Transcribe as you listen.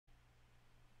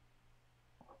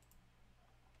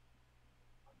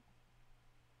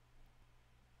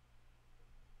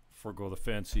forego the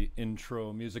fancy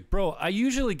intro music. Bro, I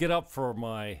usually get up for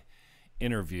my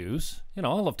interviews. You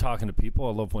know, I love talking to people.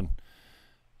 I love when,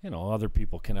 you know, other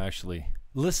people can actually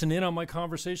listen in on my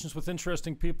conversations with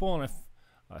interesting people. And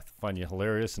I find you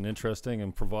hilarious and interesting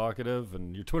and provocative.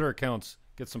 And your Twitter accounts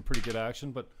get some pretty good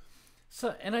action. But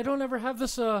and I don't ever have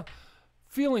this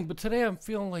feeling. But today I'm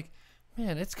feeling like,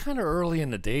 man, it's kind of early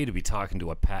in the day to be talking to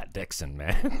a Pat Dixon,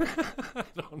 man. I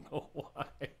don't know why.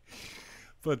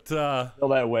 But feel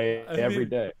that way every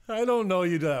day. I don't know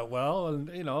you that well, and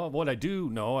you know what I do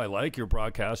know. I like you're a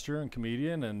broadcaster and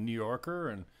comedian and New Yorker,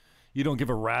 and you don't give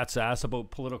a rat's ass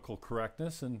about political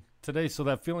correctness. And today, so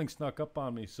that feeling snuck up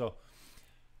on me. So,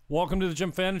 welcome to the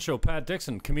Jim Fannon Show, Pat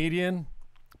Dixon, comedian,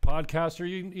 podcaster.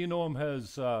 You know him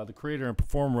as the creator and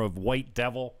performer of White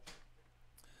Devil,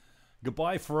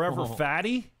 Goodbye Forever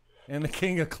Fatty, and the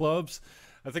King of Clubs.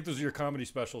 I think those are your comedy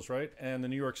specials, right? And the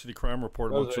New York City Crime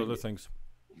Report, amongst other things.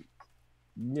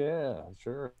 Yeah,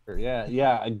 sure.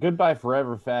 Yeah. Goodbye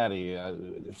Forever Fatty.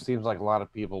 It seems like a lot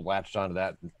of people latched onto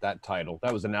that title.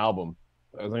 That was an album.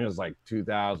 I think it was like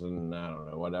 2000. I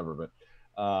don't know, whatever. But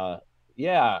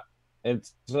yeah,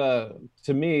 it's to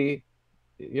me,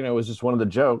 you know, it was just one of the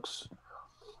jokes.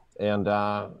 And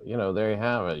you know, there you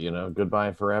have it. You know,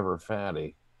 Goodbye Forever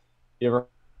Fatty. You ever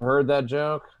heard that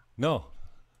joke? No.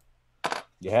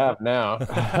 You have now.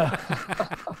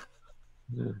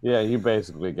 Yeah, you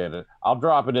basically get it. I'll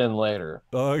drop it in later.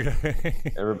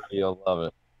 Okay. Everybody will love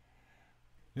it.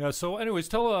 Yeah, so anyways,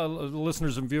 tell the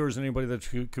listeners and viewers, anybody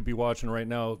that could be watching right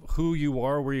now, who you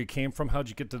are, where you came from, how'd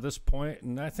you get to this point.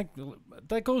 And I think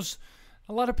that goes,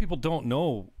 a lot of people don't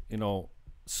know, you know,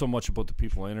 so much about the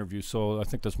people I interview. So I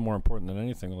think that's more important than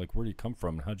anything. Like, where do you come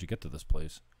from and how'd you get to this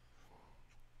place?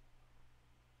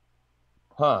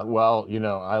 Well, you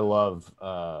know, I love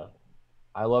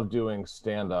doing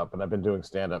stand-up, and I've been doing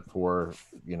stand-up for,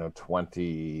 you know,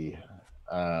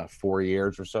 24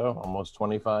 years or so, almost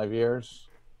 25 years.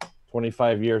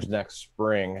 25 years next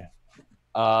spring.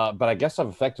 But I guess I've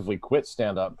effectively quit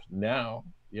stand-up now,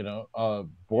 you know,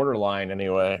 borderline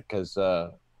anyway, because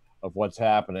of what's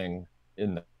happening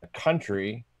in the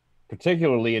country,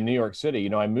 particularly in New York City. You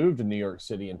know, I moved to New York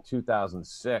City in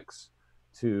 2006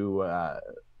 to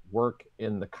work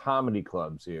in the comedy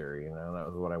clubs here. You know, that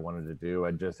was what I wanted to do.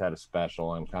 I just had a special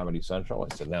on Comedy Central. I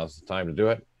said, now's the time to do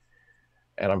it.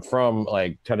 And I'm from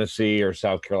like Tennessee or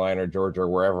South Carolina or Georgia or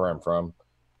wherever I'm from.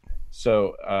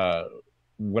 So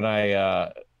when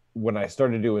I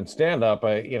started doing stand-up,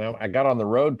 I got on the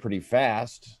road pretty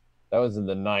fast. That was in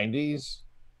the 90s.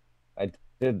 I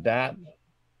did that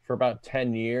for about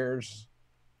 10 years.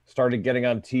 Started getting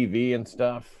on TV and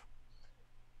stuff.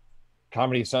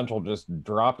 Comedy Central just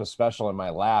dropped a special in my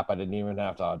lap. I didn't even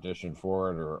have to audition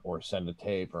for it or send a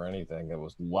tape or anything. It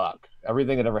was luck.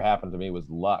 Everything that ever happened to me was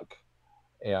luck.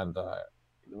 And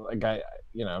like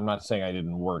I'm not saying I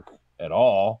didn't work at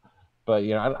all, but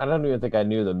you know, I don't even think I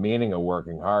knew the meaning of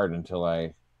working hard until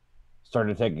I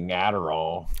started taking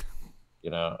Adderall.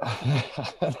 You know,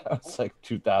 that was like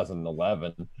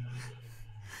 2011.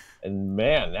 And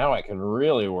man, now I can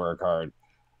really work hard.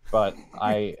 But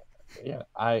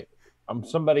I'm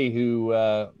somebody who,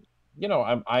 you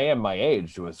know, I am my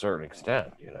age to a certain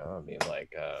extent, you know. I mean,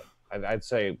 like, I'd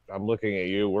say I'm looking at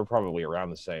you. We're probably around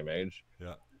the same age.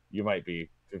 Yeah. You might be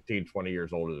 15, 20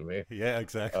 years older than me. Yeah,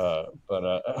 exactly. But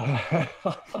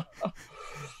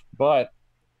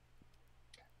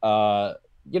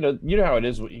you know how it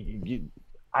is.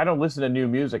 I don't listen to new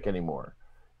music anymore.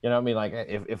 You know what I mean? Like,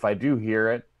 if I do hear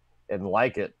it and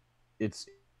like it,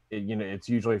 you know, it's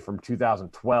usually from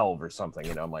 2012 or something.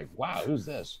 You know, I'm like, wow, who's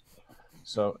this?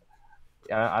 So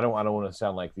I don't want to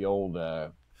sound like the old. I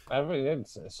mean,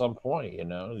 it's, at some point, you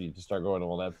know, you just start going,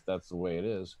 well, that's the way it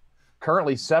is.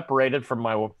 Currently separated from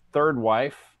my third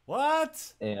wife.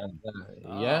 What? And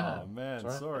yeah. Oh man,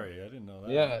 sorry, I didn't know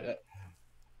that. Yeah.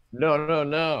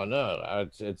 No.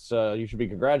 It's you should be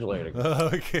congratulating.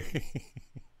 Okay.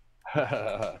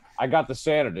 I got the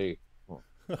sanity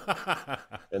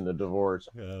in the divorce.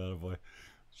 Yeah, boy.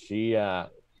 She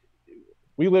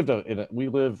we live.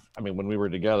 I mean, when we were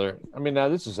together. I mean, now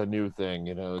this is a new thing.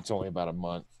 You know, it's only about a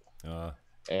month,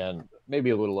 and maybe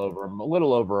a little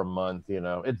over a month. You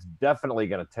know, it's definitely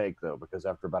going to take though, because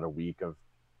after about a week of,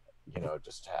 you know,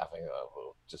 just having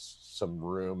just some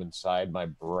room inside my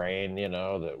brain, you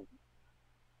know, that.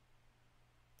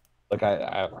 Like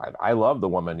I love the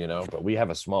woman, you know, but we have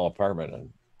a small apartment, and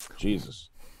Jesus,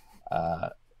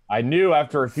 I knew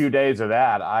after a few days of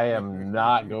that, I am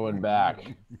not going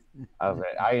back.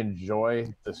 I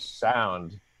enjoy the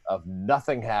sound of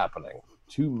nothing happening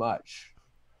too much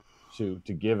to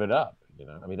give it up. You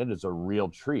know, I mean, it is a real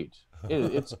treat.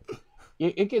 It's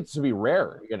it gets to be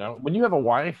rare, you know, when you have a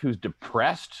wife who's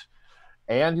depressed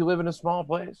and you live in a small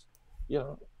place, you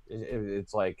know,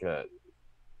 it's like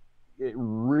it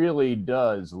really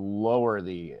does lower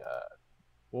the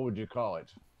what would you call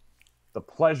it? The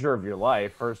pleasure of your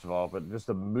life, first of all, but just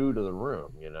the mood of the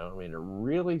room, you know. I mean, it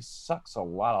really sucks a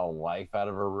lot of life out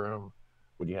of a room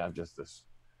when you have just this,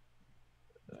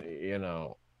 you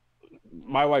know.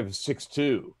 My wife is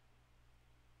 6'2",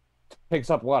 takes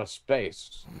up a lot of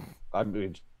space. I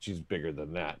mean, she's bigger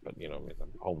than that, but you know, I mean, I'm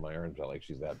holding my arms out like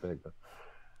she's that big.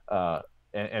 But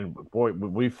and boy,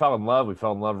 we fell in love. We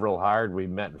fell in love real hard. We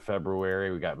met in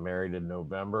February. We got married in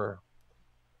November.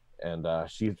 And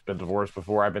she's been divorced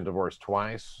before. I've been divorced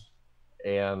twice.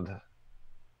 And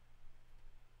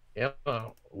you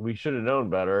know, we should have known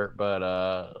better,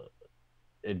 but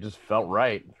it just felt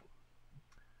right.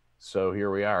 So here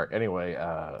we are. Anyway,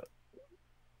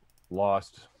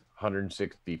 lost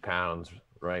 160 pounds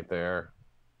right there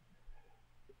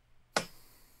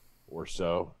or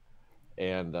so.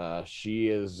 And she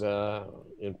is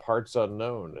in parts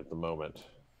unknown at the moment.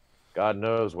 God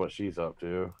knows what she's up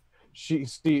to.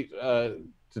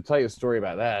 To tell you a story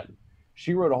about that,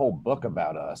 she wrote a whole book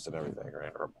about us and everything,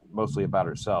 right? Or mostly about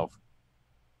herself.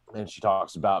 And she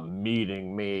talks about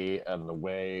meeting me and the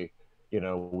way, you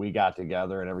know, we got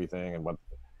together and everything, and what,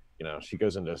 you know, she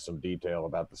goes into some detail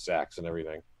about the sex and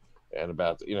everything, and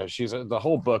about, you know, the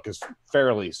whole book is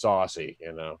fairly saucy,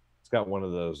 you know. It's got one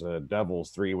of those devil's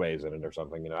three ways in it or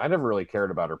something, you know. I never really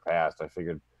cared about her past. I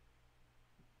figured,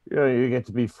 you know, you get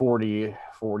to be 40,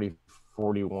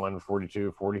 41,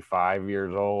 42, 45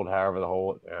 years old, however the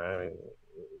whole, you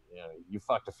know, you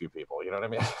fucked a few people, you know what I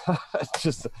mean?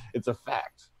 It's a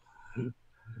fact.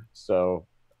 So,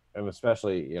 and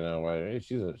especially, you know,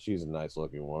 she's a nice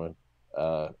looking woman.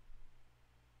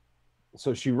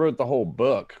 So she wrote the whole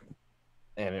book,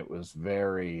 and it was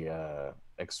very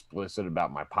explicit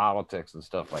about my politics and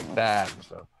stuff like that.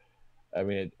 So, I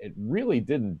mean, it really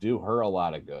didn't do her a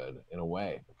lot of good in a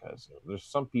way, because there's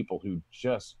some people who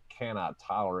just cannot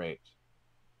tolerate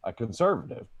a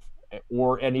conservative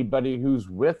or anybody who's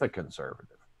with a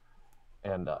conservative.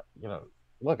 And, you know,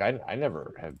 look, I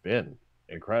never have been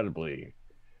incredibly,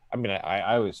 I mean,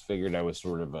 I always figured I was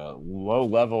sort of a low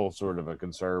level sort of a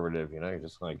conservative, you know,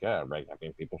 just like, yeah, right. I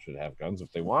mean, people should have guns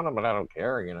if they want them, but I don't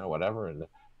care, you know, whatever. And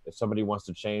if somebody wants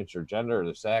to change their gender or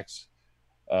their sex,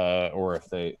 or if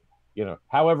they, you know,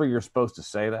 however you're supposed to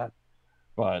say that,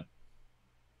 but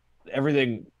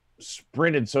everything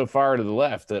sprinted so far to the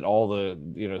left that all the,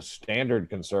 you know, standard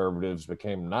conservatives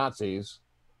became Nazis.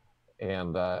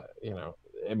 And, you know,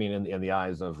 I mean, in the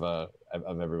eyes of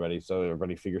everybody. So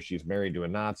everybody figures she's married to a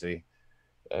Nazi.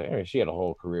 I mean, she had a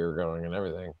whole career going and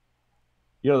everything.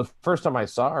 You know, the first time I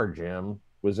saw her, Jim,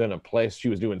 was in a place she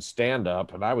was doing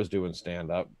stand-up, and I was doing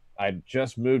stand-up. I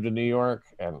just moved to New York,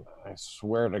 and I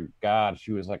swear to God,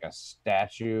 she was like a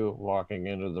statue walking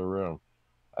into the room.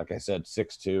 Like I said,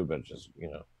 6'2", but just,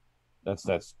 you know, that's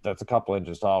a couple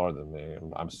inches taller than me.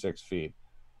 I'm 6 feet.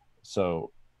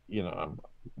 So, you know,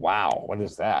 wow, what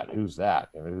is that? Who's that?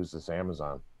 You know, who's this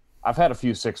Amazon? I've had a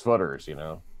few 6-footers, you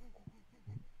know,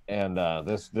 and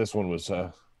this one was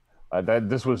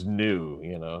this was new,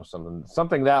 you know,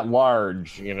 something that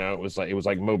large, you know. It was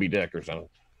like Moby Dick or something.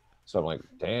 So I'm like,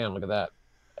 damn, look at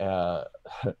that.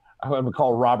 I'm gonna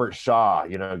call Robert Shaw,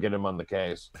 you know, get him on the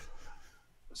case.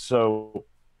 So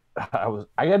I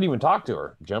hadn't even talked to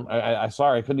her, Jim. I saw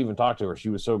her. I couldn't even talk to her. She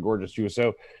was so gorgeous. She was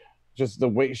so, just the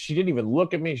way, she didn't even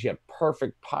look at me. She had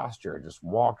perfect posture. Just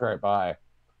walked right by.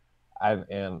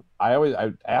 And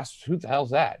I asked, who the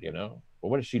hell's that? You know, well,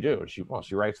 what does she do? And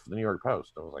she writes for the New York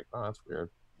Post. I was like, oh, that's weird.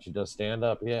 She does stand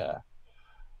up. Yeah.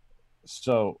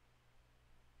 So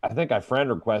I think I friend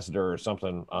requested her or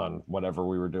something on whatever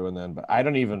we were doing then, but I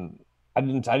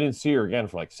didn't see her again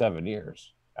for like 7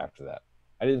 years after that.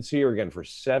 I didn't see her again for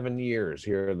 7 years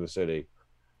here in the city.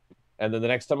 And then the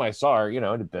next time I saw her, you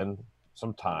know, it had been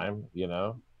some time, you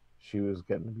know, she was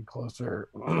getting to be closer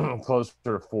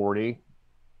to 40.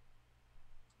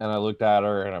 And I looked at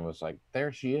her and I was like,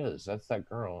 there she is. That's that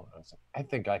girl. I was like, I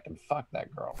think I can fuck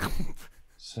that girl.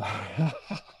 So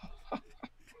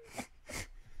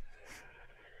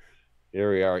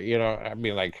here we are. You know, I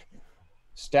mean, like,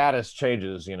 status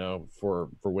changes, you know, for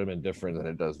women different than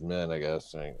it does men, I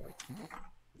guess. You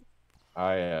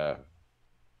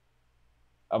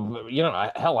know,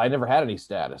 hell, I never had any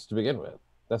status to begin with.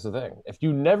 That's the thing. If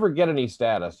you never get any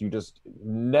status, you just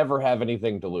never have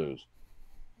anything to lose.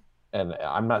 And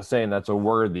I'm not saying that's a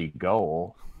worthy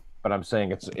goal, but I'm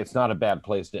saying it's not a bad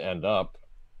place to end up.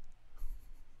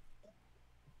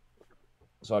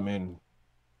 So, I mean,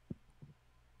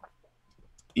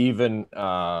 even,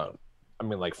 I I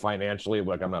mean, like financially,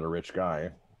 like I'm not a rich guy,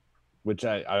 which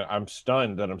I'm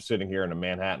stunned that I'm sitting here in a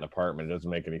Manhattan apartment. It doesn't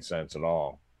make any sense at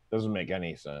all. Doesn't make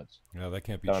any sense. Yeah, that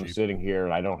can't be That I'm cheap. sitting here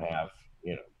and I don't have,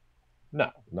 you know, no,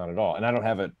 not at all. And I don't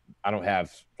have it. I don't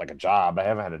have like a job. I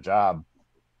haven't had a job.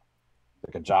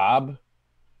 Like a job.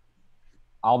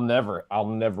 I'll never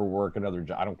work another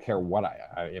job. I don't care what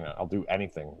I'll do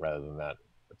anything rather than that.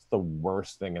 It's the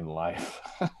worst thing in life.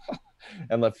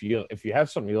 And if you have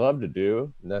something you love to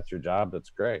do and that's your job, that's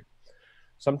great.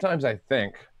 Sometimes I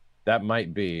think that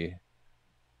might be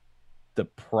the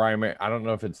primary. I don't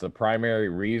know if it's the primary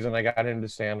reason I got into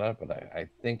stand-up, but I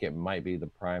think it might be the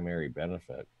primary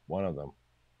benefit. One of them,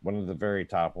 one of the very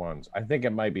top ones. I think it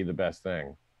might be the best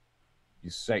thing. You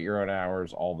set your own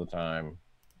hours all the time.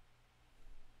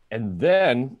 And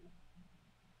then,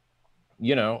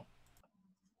 you know,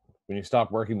 when you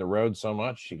stop working the road so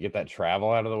much, you get that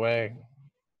travel out of the way.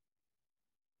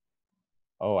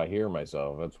 Oh, I hear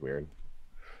myself. That's weird.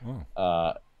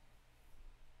 Oh.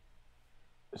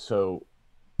 So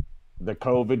the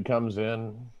COVID comes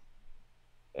in,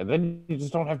 and then you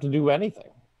just don't have to do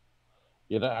anything.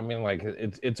 You know, I mean, like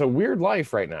it's a weird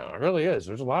life right now. It really is.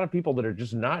 There's a lot of people that are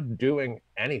just not doing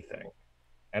anything,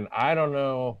 and I don't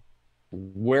know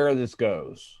where this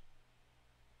goes.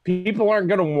 People aren't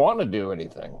going to want to do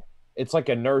anything. It's like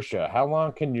inertia. How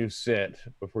long can you sit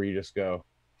before you just go,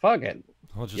 fuck it?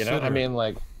 I'll just You know, sit I here. mean,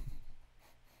 like,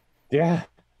 yeah,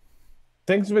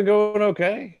 things have been going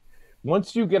okay.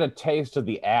 Once you get a taste of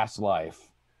the ass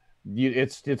life,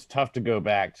 it's tough to go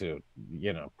back to,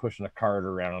 you know, pushing a cart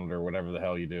around or whatever the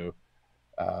hell you do.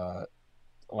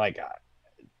 Like,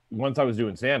 once I was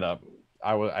doing stand up,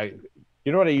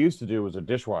 you know what I used to do was a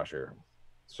dishwasher.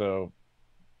 So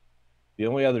the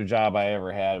only other job I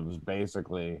ever had was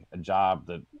basically a job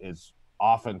that is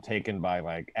often taken by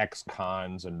like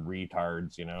ex-cons and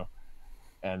retards, you know.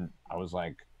 And I was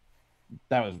like,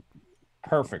 that was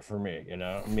perfect for me, you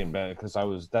know. I mean, because I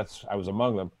was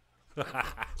among them.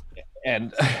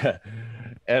 And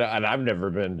and I've never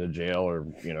been to jail or,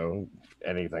 you know,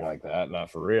 anything like that,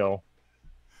 not for real.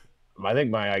 I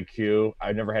think my IQ,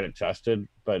 I never had it tested,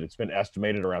 but it's been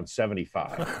estimated around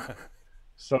 75.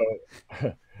 So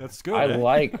That's good.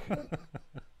 I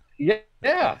eh?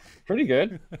 yeah, pretty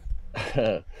good.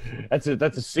 That's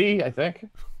a C, I think.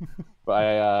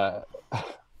 But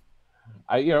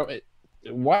you know,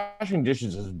 washing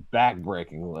dishes is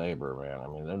backbreaking labor, man. I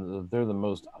mean, they're the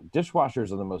most,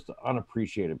 dishwashers are the most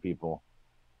unappreciated people.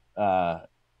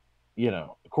 You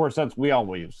know, of course, we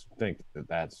always think that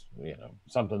that's, you know,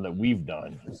 something that we've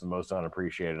done is the most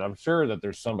unappreciated. I'm sure that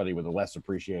there's somebody with a less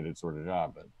appreciated sort of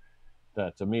job, but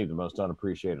that to me, the most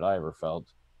unappreciated I ever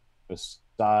felt.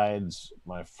 Besides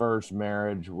my first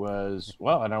marriage was,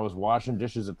 well, and I was washing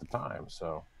dishes at the time,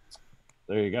 so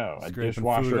there you go. A Scraping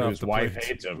dishwasher food off whose the wife plates.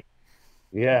 hates him.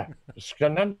 Yeah,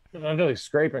 not really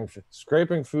scraping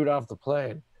food off the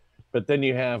plate, but then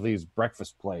you have these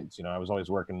breakfast plates. You know, I was always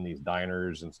working in these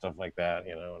diners and stuff like that.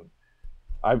 You know,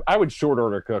 and I would short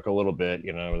order cook a little bit.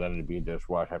 You know, then it'd be a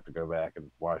dishwash. Have to go back and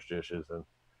wash dishes, and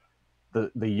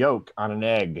the yolk on an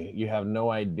egg. You have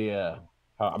no idea.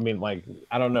 I mean, like,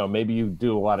 I don't know. Maybe you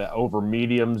do a lot of over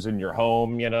mediums in your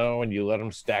home, you know, and you let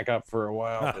them stack up for a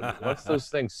while. But once those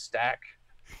things stack,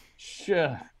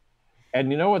 sure.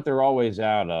 And you know what they're always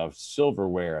out of?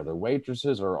 Silverware. The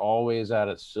waitresses are always out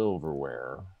of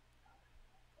silverware.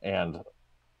 And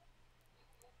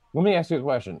let me ask you a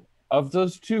question. Of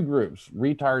those two groups,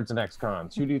 retards and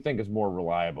ex-cons, who do you think is more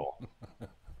reliable?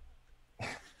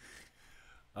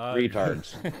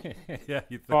 Retards. Yeah,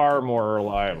 you think. Far more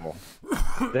reliable.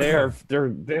 They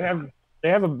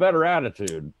have a better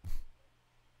attitude.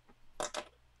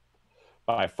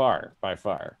 By far.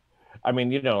 I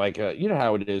mean, you know, like, you know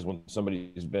how it is when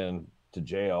somebody's been to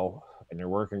jail and you're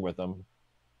working with them,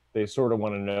 they sort of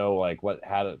want to know, like,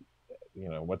 you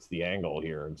know, what's the angle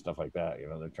here and stuff like that. You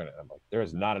know, they're trying to, I'm like, there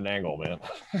is not an angle, man.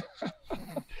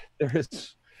 There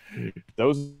is,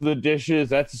 those are the dishes,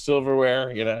 that's the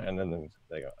silverware, you know, and then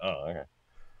they go, oh, okay.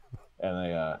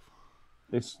 And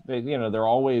they, you know, they're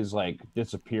always like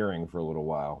disappearing for a little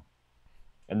while.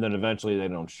 And then eventually they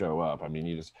don't show up. I mean,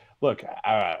 you just look,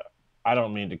 I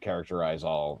don't mean to characterize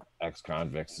all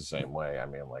ex-convicts the same way. I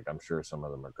mean, like, I'm sure some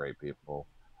of them are great people.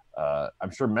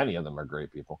 I'm sure many of them are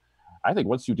great people. I think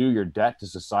once you do your debt to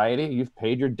society, you've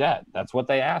paid your debt. That's what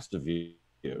they asked of you,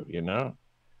 you know?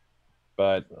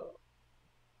 But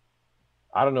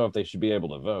I don't know if they should be able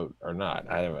to vote or not.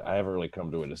 I haven't really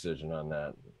come to a decision on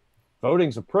that.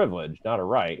 Voting's a privilege, not a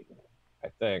right, I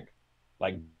think.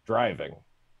 Like driving.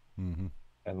 Mm-hmm.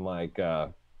 And like,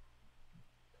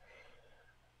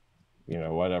 you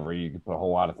know, whatever, you could put a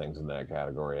whole lot of things in that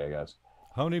category, I guess.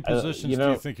 How many positions do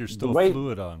you think you're still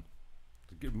fluid on,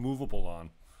 movable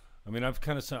on? I mean,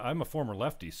 I'm a former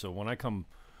lefty, so when I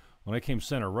came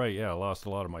center right, I lost a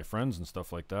lot of my friends and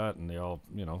stuff like that, and they all,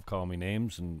 call me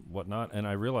names and whatnot, and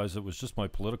I realized it was just my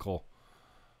political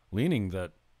leaning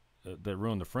that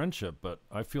ruined the friendship. But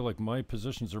I feel like my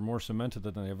positions are more cemented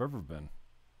than they've ever been.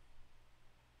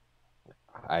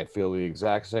 I feel the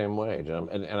exact same way, Jim.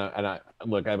 And I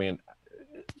look, I mean,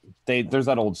 there's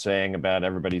that old saying about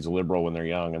everybody's a liberal when they're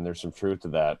young, and there's some truth to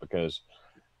that, because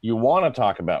you want to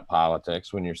talk about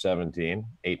politics when you're 17,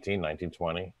 18, 19,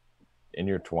 20, in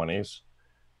your 20s,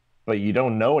 but you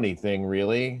don't know anything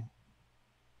really.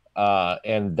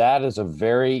 And that is a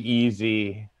very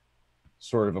easy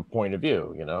sort of a point of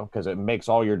view, because it makes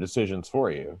all your decisions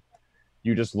for you.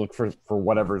 You just look for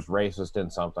whatever's racist in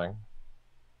something,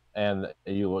 and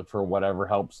you look for whatever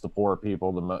helps the poor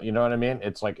people the most. You know what I mean?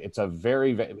 It's like, it's a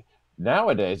very,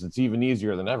 nowadays it's even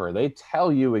easier than ever. They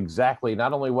tell you exactly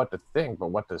not only what to think, but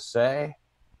what to say,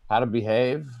 how to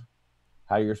behave,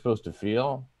 how you're supposed to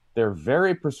feel. They're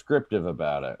very prescriptive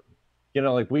about it.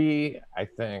 I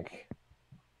think,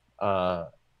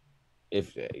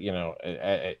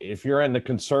 if you're in the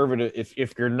conservative,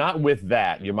 if you're not with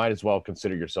that, you might as well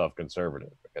consider yourself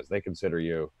conservative, because they consider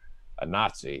you a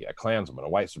Nazi, a Klansman, a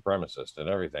white supremacist, and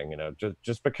everything.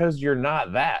 Just because you're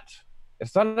not that.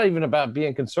 It's not even about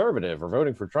being conservative or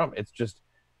voting for Trump. It's just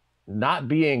not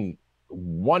being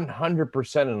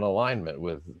 100% in alignment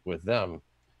with them.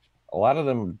 A lot of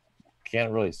them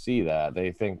can't really see that.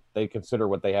 They consider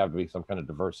what they have to be some kind of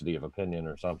diversity of opinion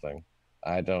or something.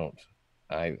 I don't.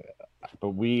 But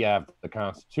we have the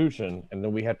Constitution, and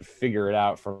then we have to figure it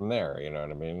out from there. You know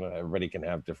what I mean? Everybody can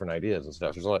have different ideas and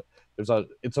stuff.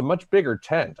 It's a much bigger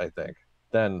tent, I think,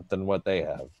 than what they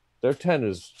have. Their tent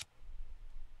is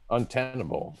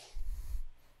untenable,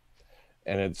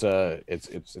 and it's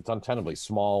untenably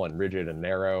small and rigid and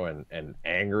narrow and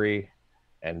angry,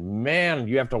 and man,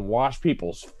 you have to wash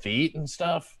people's feet and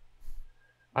stuff.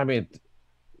 I mean,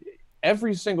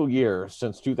 every single year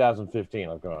since 2015,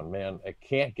 I've gone, man, it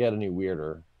can't get any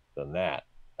weirder than that.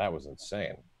 That was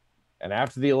insane. And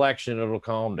after the election, it'll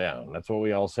calm down. That's what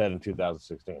we all said in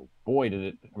 2016. Boy, did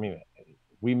it. I mean,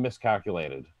 we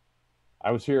miscalculated.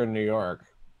 I was here in New York,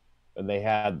 and they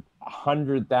had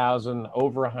 100,000,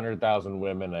 over 100,000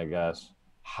 women, I guess,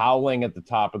 howling at the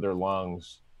top of their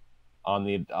lungs on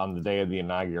the day of the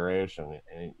inauguration.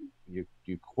 And you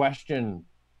question,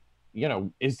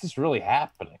 is this really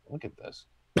happening? Look at this.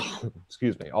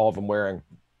 Excuse me. All of them wearing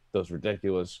those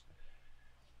ridiculous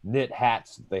knit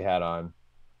hats that they had on.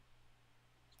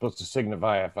 Supposed to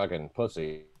signify a fucking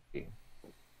pussy.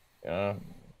 Why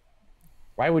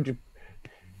would you?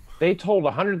 They told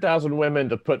 100,000 women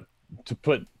to put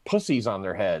pussies on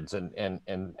their heads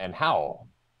and howl,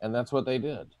 and that's what they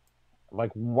did. I'm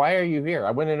like, why are you here?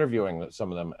 I went interviewing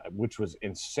some of them, which was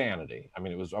insanity. I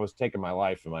mean, I was taking my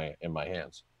life in my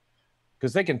hands,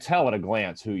 because they can tell at a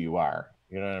glance who you are.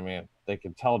 You know what I mean? They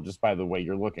can tell just by the way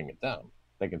you're looking at them.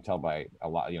 They can tell by a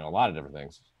lot of different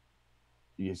things.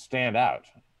 You stand out.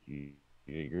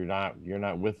 You're not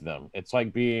with them. It's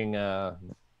like being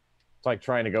it's like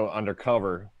trying to go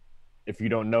undercover. If you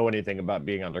don't know anything about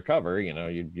being undercover,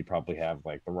 you'd probably have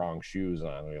like the wrong shoes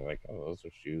on. You're like, oh, those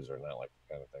shoes are not like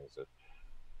the kind of things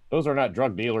those are not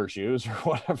drug dealer shoes or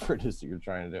whatever it is that you're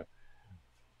trying to do.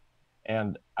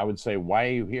 And I would say, why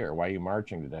are you here? Why are you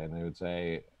marching today? And they would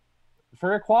say,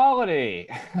 for equality.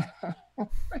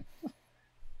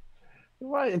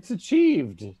 Right, it's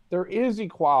achieved. There is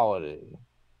equality.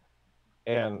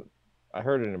 And I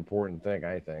heard an important thing,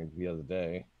 I think, the other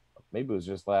day. Maybe it was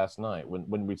just last night.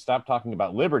 When we stop talking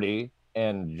about liberty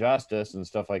and justice and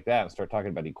stuff like that and start talking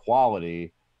about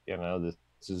equality, this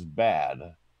is bad.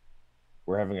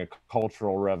 We're having a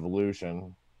cultural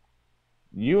revolution.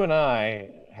 You and I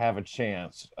have a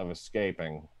chance of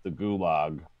escaping the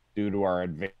gulag due to our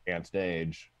advanced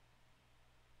age.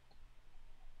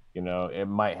 It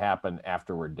might happen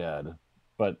after we're dead.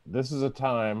 But this is a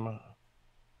time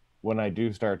when I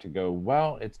do start to go,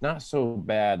 well, it's not so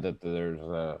bad that there's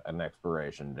an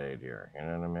expiration date here. You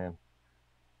know what I mean?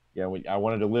 Yeah, I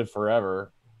wanted to live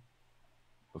forever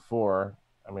before.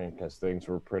 I mean, because things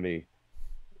were pretty,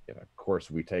 of course,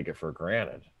 we take it for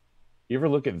granted. You ever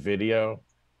look at video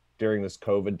during this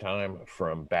COVID time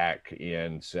from back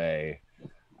in, say,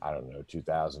 I don't know,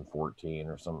 2014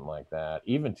 or something like that,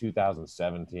 even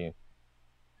 2017?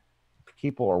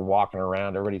 People are walking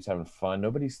around, everybody's having fun,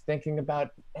 nobody's thinking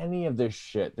about any of this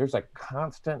shit. There's a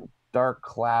constant dark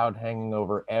cloud hanging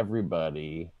over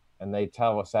everybody, and they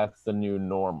tell us that's the new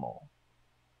normal.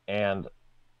 And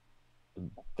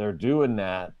they're doing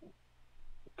that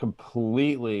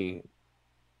completely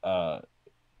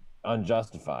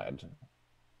unjustified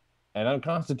and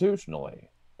unconstitutionally.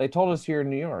 They told us here in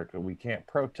New York that we can't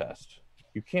protest.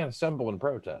 You can't assemble and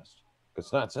protest because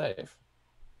it's not safe.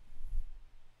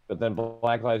 But then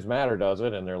Black Lives Matter does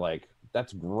it, and they're like,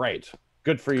 that's great.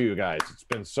 Good for you guys. It's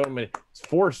been it's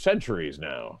 4 centuries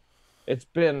now. It's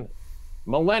been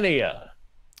millennia.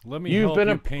 Let me You've help been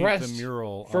you oppressed paint the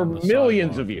mural for on the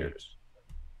millions sidewalk of here. years.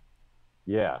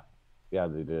 Yeah. Yeah,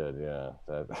 they did. Yeah.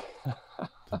 De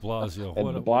Blasio. And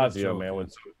What de a- what a Blasio, joke, man,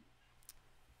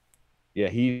 yeah.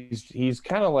 yeah, he's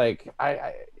kind of like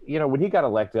I when he got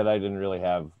elected, I didn't really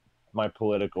have my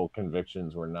political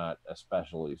convictions were not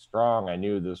especially strong. I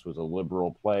knew this was a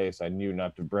liberal place. I knew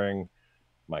not to bring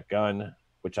my gun,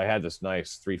 which I had this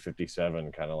nice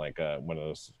 357, kind of like one of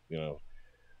those,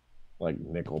 like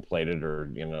nickel plated or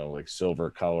like silver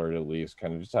colored at least,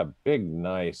 kind of just a big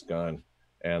nice gun,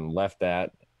 and left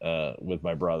that with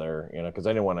my brother, because I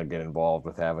didn't want to get involved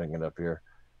with having it up here.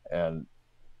 And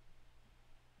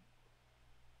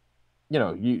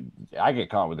I get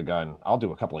caught with a gun, I'll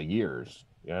do a couple of years.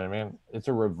 You know what I mean? It's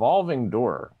a revolving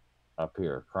door up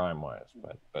here, crime wise,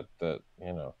 but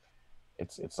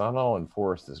it's not all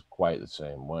enforced quite the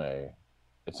same way.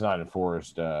 It's not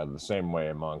enforced the same way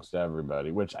amongst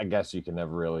everybody, which I guess you can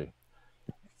never really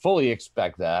fully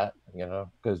expect that,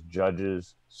 because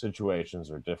judges'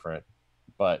 situations are different.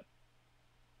 But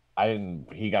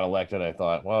he got elected. I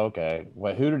thought, well, okay.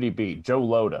 Well, who did he beat? Joe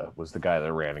Lhota was the guy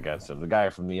that ran against him, the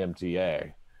guy from the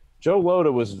MTA. Joe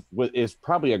Lhota is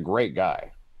probably a great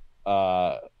guy,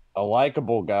 a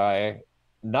likable guy,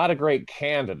 not a great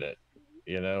candidate.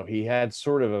 He had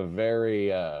sort of a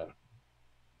very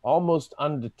almost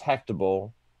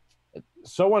undetectable,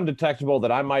 so undetectable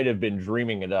that I might have been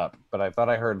dreaming it up, but I thought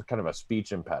I heard kind of a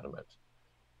speech impediment,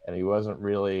 and he wasn't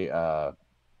really, to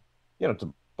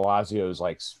Blasio's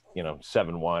like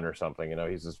 7'1" or something.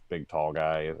 He's this big tall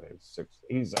guy.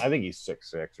 I think he's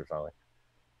 6'6" or something.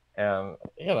 And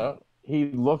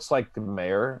he looks like the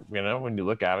mayor. When you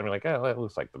look at him, you're like, oh, that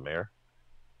looks like the mayor.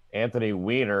 Anthony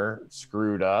Weiner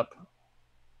screwed up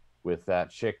with that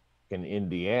chick in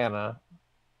Indiana,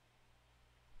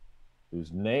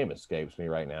 whose name escapes me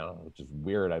right now, which is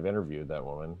weird. I've interviewed that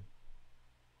woman.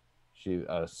 She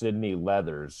Sydney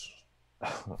Leathers.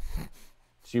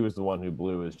 She was the one who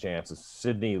blew his chances.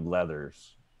 Sydney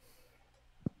Leathers.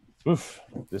 Oof.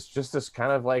 This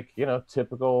kind of like,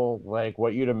 typical, like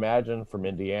what you'd imagine from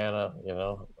Indiana,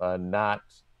 not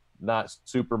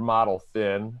supermodel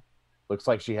thin. Looks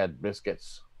like she had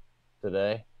biscuits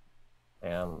today.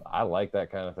 And I like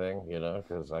that kind of thing,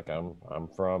 because like I'm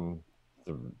from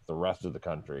the rest of the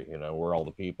country, where all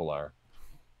the people are,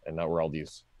 and not where all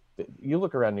these. You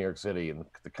look around New York City and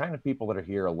the kind of people that are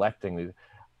here electing these.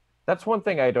 That's one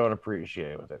thing I don't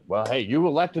appreciate with it. Well, hey, you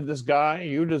elected this guy,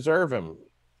 you deserve him.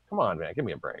 Come on, man, give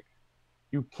me a break.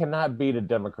 You cannot beat a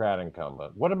Democrat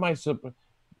incumbent. What am I supposed?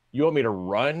 You want me to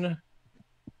run?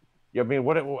 I mean,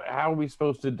 how are we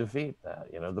supposed to defeat that?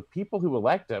 The people who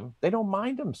elect him, they don't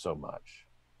mind him so much.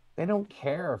 They don't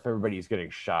care if everybody's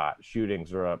getting shot.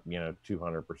 Shootings are up,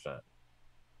 200%.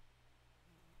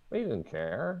 They didn't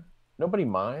care. Nobody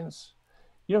minds.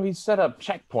 He's set up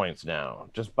checkpoints now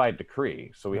just by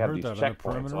decree. So we have these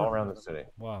checkpoints all around the city.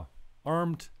 Wow.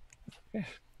 Armed.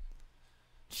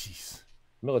 Jeez.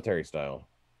 Military style.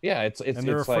 Yeah, it's and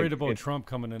they're afraid like, about Trump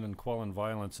coming in and quelling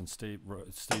violence in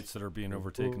states that are being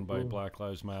overtaken by Black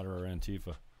Lives Matter or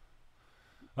Antifa.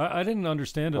 I didn't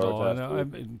understand it all,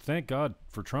 and thank God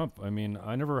for Trump. I mean,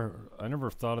 I never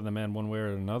thought of the man one way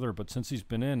or another, but since he's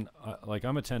been in,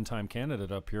 I'm a 10-time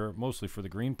candidate up here, mostly for the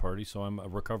Green Party, so I'm a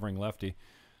recovering lefty.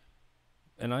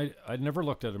 And I'd never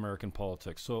looked at American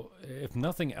politics. So if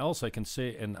nothing else, I can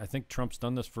say, and I think Trump's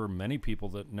done this for many people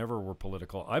that never were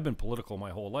political. I've been political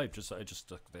my whole life. I just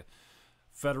took the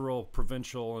federal,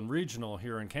 provincial, and regional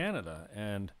here in Canada,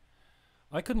 and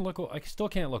I still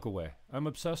can't look away. I'm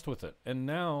obsessed with it. And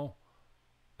now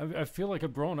I feel like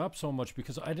I've grown up so much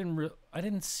because I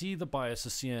didn't see the bias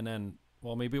of CNN.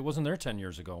 Well, maybe it wasn't there 10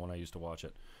 years ago when I used to watch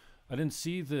it. I didn't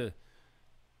see the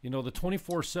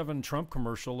 24/7 Trump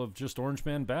commercial of just Orange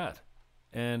Man bad.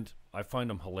 And I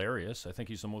find him hilarious. I think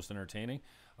he's the most entertaining.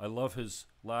 I love his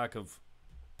lack of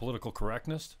political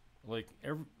correctness. I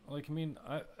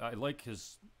like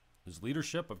his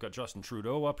leadership. I've got Justin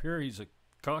Trudeau up here. He's a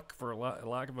cuck, for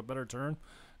lack of a better term.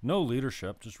 No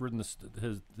leadership, just written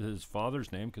his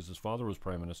father's name because his father was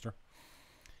prime minister.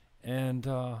 And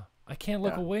I can't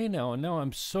look away now. And now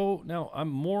I'm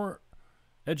more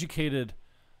educated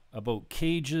about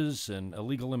cages and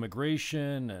illegal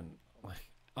immigration and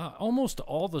almost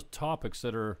all the topics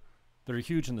that are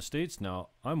huge in the States now.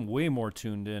 I'm way more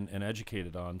tuned in and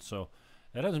educated on. So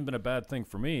it hasn't been a bad thing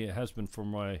for me. It has been for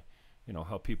my,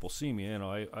 how people see me.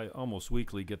 I almost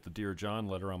weekly get the Dear John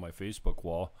letter on my Facebook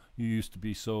wall. You used to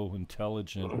be so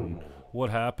intelligent, and what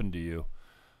happened to you?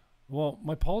 Well,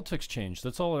 my politics changed.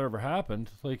 That's all that ever happened.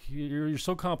 Like, you're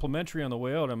so complimentary on the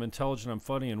way out. I'm intelligent, I'm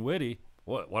funny and witty.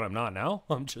 What I'm not now?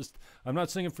 I'm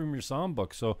not singing from your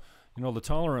songbook. So, the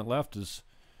tolerant left is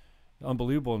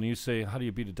unbelievable. And you say, how do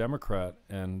you beat a Democrat?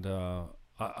 And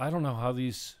I don't know how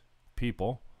these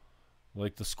people,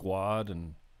 like the Squad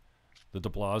and the de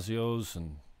Blasios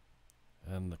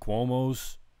and the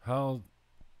Cuomos, how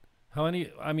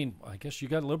any, I guess you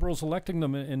got liberals electing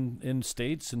them in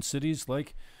states and cities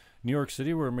like New York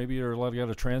City, where maybe you're allowed to get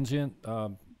a transient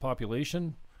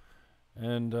population.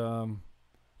 And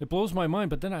it blows my mind.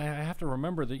 But then I have to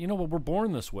remember that, we're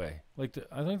born this way. Like,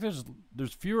 I think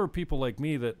there's fewer people like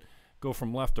me that go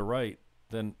from left to right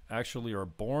than actually are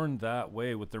born that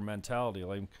way with their mentality.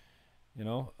 Like,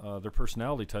 their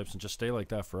personality types, and just stay like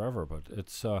that forever. But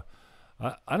it's,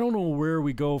 I don't know where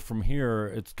we go from here.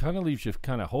 It kind of leaves you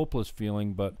kind of hopeless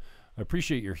feeling, but I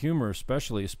appreciate your humor,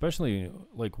 especially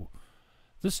like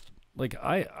this, like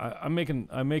I'm making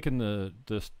the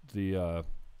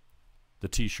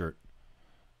t-shirt,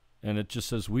 and it just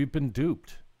says, we've been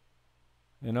duped,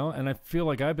 and I feel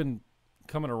like I've been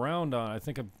coming around on, I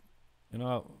think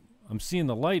I'm seeing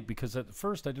the light, because at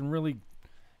first I didn't really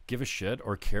give a shit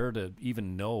or care to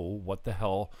even know what the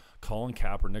hell Colin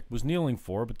Kaepernick was kneeling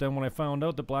for. But then when I found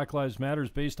out that Black Lives Matter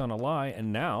is based on a lie,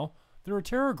 and now they're a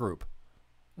terror group.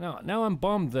 Now I'm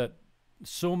bummed that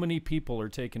so many people are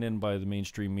taken in by the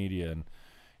mainstream media,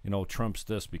 and Trump's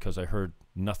this, because I heard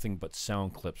nothing but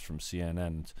sound clips from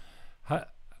CNN.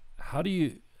 How do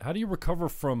you recover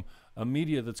from a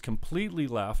media that's completely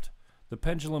left? The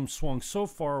pendulum swung so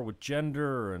far with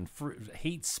gender and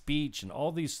hate speech and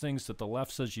all these things that the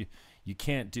left says you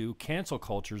can't do. Cancel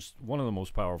culture is one of the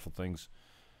most powerful things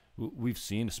we've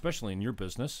seen, especially in your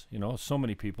business. So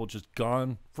many people just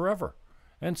gone forever,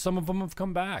 and some of them have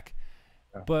come back.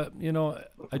 Yeah. But,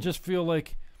 I just feel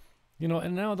like,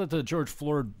 and now that the George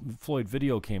Floyd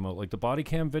video came out, like the body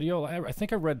cam video, I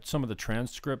think I read some of the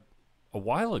transcript a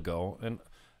while ago, and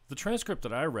the transcript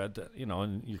that I read,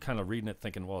 and you're kind of reading it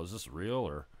thinking, well, is this real?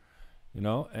 Or,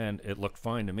 and it looked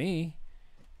fine to me.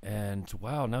 And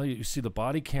wow, now you see the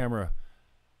body camera,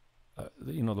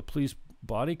 the police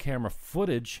body camera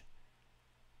footage.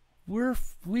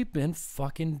 We've been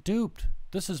fucking duped.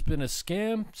 This has been a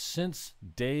scam since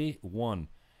day one.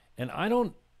 And I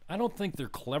don't think they're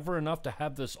clever enough to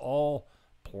have this all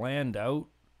planned out.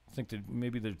 I think that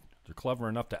maybe they're clever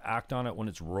enough to act on it when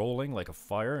it's rolling like a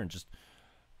fire and just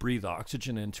breathe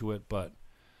oxygen into it. But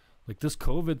like this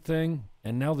COVID thing,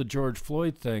 and now the George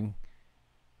Floyd thing,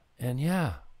 and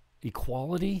yeah,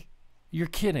 equality, you're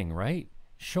kidding, right?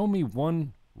 Show me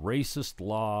one racist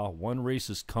law, one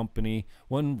racist company,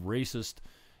 one racist,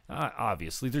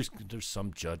 obviously there's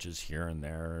some judges here and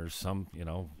there, some,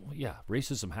 yeah,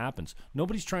 racism happens.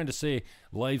 Nobody's trying to say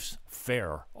life's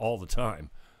fair all the time,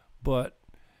 but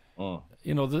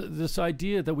this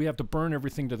idea that we have to burn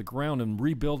everything to the ground and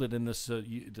rebuild it in this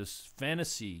this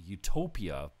fantasy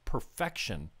utopia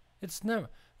perfection. It's never.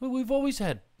 We've always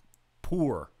had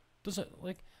poor.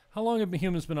 How long have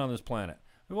humans been on this planet?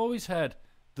 We've always had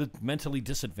the mentally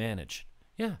disadvantaged.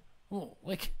 Yeah. Well,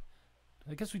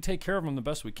 I guess we take care of them the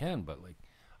best we can, but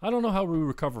I don't know how we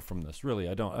recover from this. Really,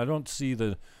 I don't see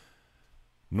the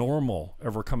normal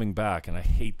ever coming back, and I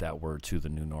hate that word too, the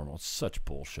new normal. It's such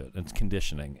bullshit. It's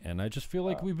conditioning, and I just feel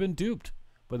like we've been duped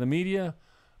by the media,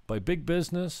 by big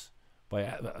business, by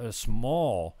a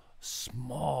small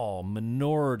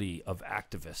minority of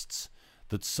activists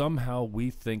that somehow we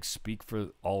think speak for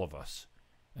all of us.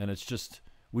 And it's just,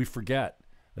 we forget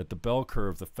that the bell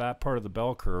curve, the fat part of the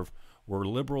bell curve, where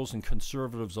liberals and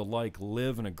conservatives alike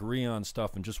live and agree on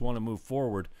stuff and just want to move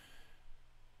forward,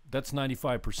 that's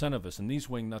 95% of us. And these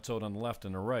wing nuts out on the left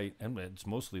and the right, and it's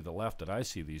mostly the left that I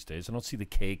see these days. I don't see the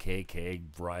KKK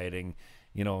rioting,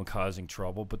 and causing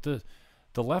trouble. But the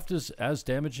left is as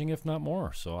damaging, if not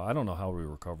more. So I don't know how we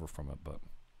recover from it. But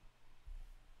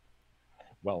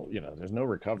well, there's no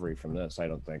recovery from this, I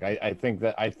don't think. I think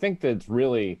that it's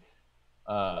really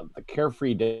the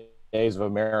carefree days of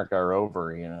America are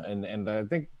over, and I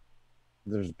think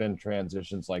there's been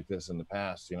transitions like this in the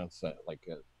past, it's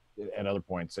at other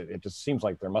points, it just seems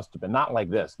like there must have been, not like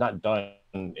this, not done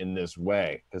in this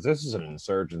way, because this is an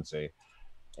insurgency,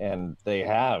 and they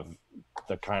have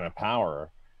the kind of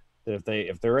power that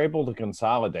if they're able to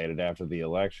consolidate it after the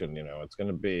election, it's going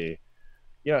to be,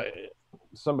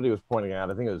 somebody was pointing out,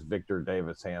 I think it was Victor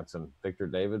Davis Hanson.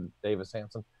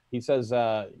 He says,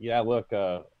 look,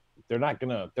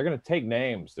 they're gonna take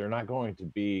names. They're not going to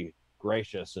be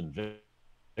gracious and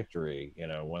victory.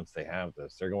 Once they have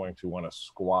this, they're going to want to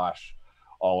squash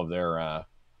all of their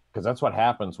because that's what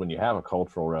happens when you have a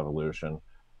cultural revolution.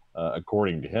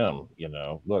 According to him,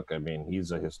 look, I mean,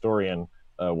 he's a historian,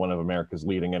 one of America's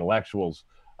leading intellectuals.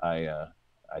 I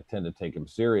tend to take him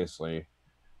seriously.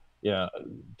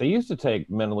 They used to take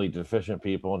mentally deficient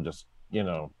people and just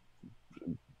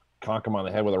conk them on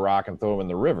the head with a rock and throw them in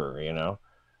the river.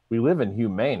 We live in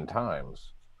humane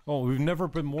times. Oh, we've never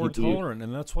been more tolerant,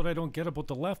 and that's what I don't get about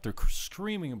the left. They're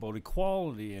screaming about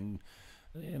equality and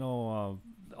all.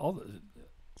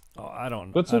 I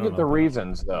don't. Let's look at the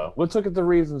reasons, though. Let's look at the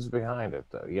reasons behind it,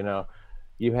 though.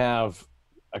 You have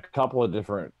a couple of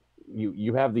different.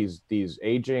 You have these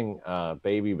aging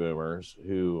baby boomers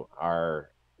who are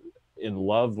in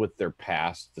love with their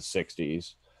past, the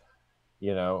 60s.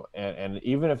 And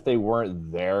even if they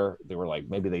weren't there, they were like,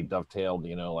 maybe they dovetailed,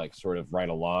 like sort of right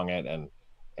along it,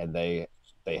 and they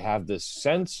have this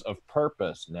sense of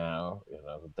purpose now,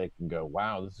 that they can go,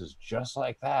 wow, this is just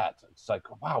like that. It's like,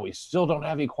 wow, we still don't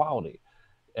have equality.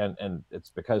 And it's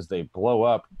because they blow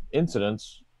up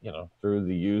incidents, through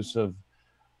the use of,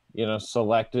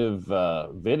 selective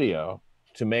video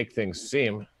to make things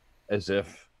seem as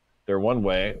if they're one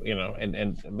way,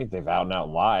 and I mean, they've out and out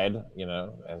lied,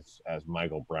 as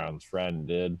Michael Brown's friend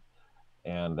did,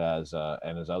 and as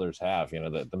others have.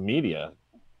 The media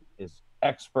is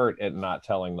expert at not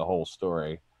telling the whole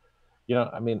story.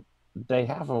 I mean, they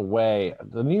have a way.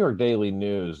 The New York Daily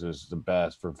News is the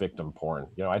best for victim porn.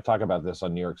 I talk about this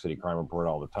on New York City Crime Report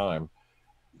all the time.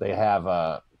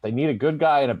 They need a good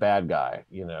guy and a bad guy,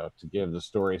 to give the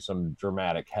story some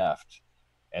dramatic heft.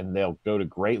 And they'll go to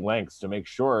great lengths to make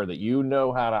sure that you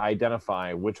know how to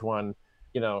identify which one,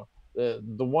 the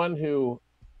one who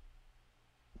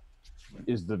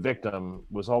is the victim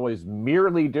was always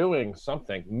merely doing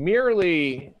something,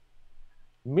 merely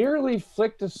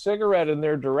flicked a cigarette in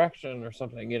their direction or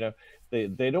something.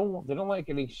 They don't like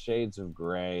any shades of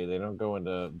gray. They don't go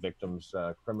into victims'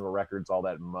 criminal records all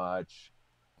that much.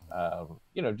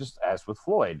 Just as with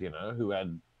Floyd, who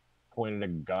had pointed a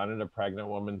gun at a pregnant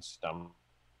woman's stomach,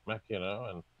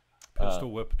 and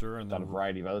pistol whipped her, and done a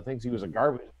variety of other things. He was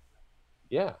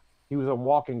he was a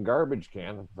walking garbage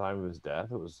can at the time of his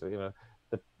death. It was,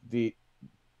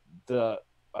 the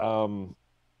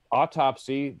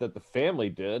autopsy that the family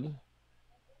did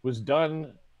was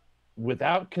done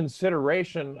without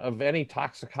consideration of any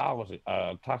toxicology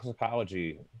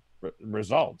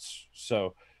results.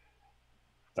 So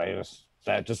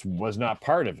that just was not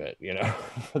part of it,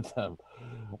 for them,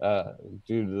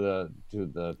 due to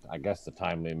the I guess the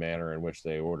timely manner in which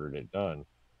they ordered it done.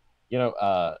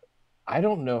 I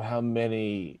don't know how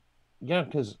many,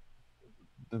 because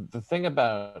the thing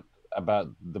about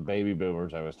the baby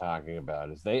boomers I was talking about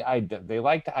is they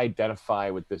like to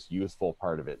identify with this youthful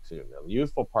part of it too. Now, the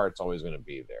youthful part's always going to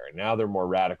be there, and now they're more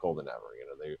radical than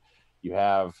ever. You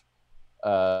have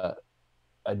a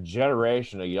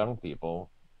generation of young people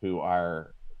who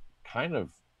are kind of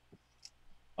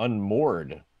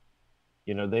unmoored.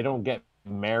 They don't get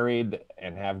married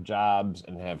and have jobs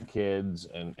and have kids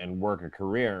and work a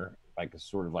career like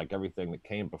sort of like everything that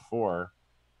came before.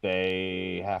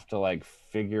 They have to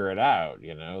figure it out.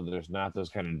 There's not those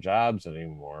kind of jobs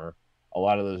anymore. A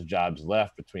lot of those jobs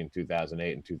left between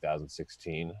 2008 and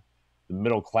 2016. The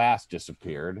middle class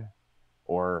disappeared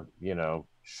or,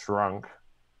 shrunk,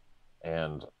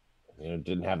 and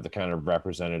didn't have the kind of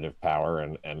representative power,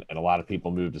 and a lot of people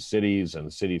moved to cities,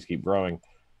 and cities keep growing.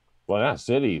 Well, not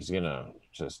cities,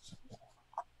 just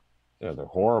they're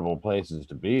horrible places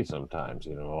to be sometimes.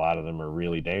 A lot of them are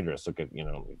really dangerous. Look at,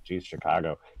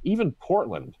 Chicago, even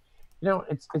Portland.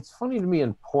 It's funny to me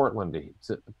in Portland.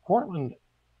 Portland,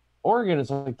 Oregon is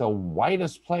like the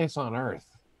whitest place on earth,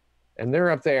 and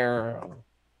they're up there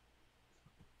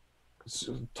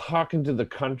talking to the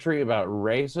country about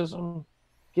racism.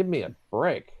 Give me a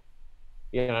break.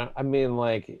 I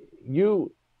mean,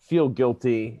 you feel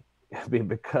guilty,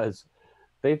 because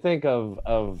they think of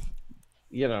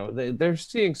they're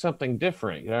seeing something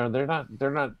different.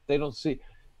 They don't see,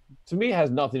 to me, it has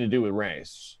nothing to do with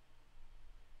race.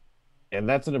 And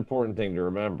that's an important thing to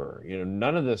remember.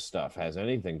 None of this stuff has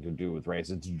anything to do with race.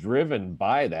 It's driven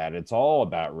by that. It's all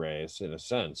about race in a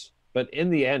sense, but in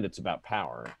the end, it's about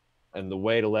power. And the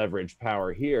way to leverage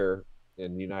power here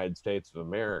in the United States of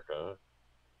America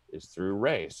is through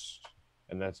race.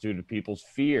 And that's due to people's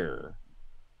fear.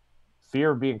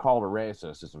 Fear of being called a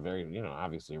racist is a very,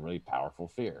 obviously a really powerful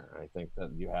fear. I think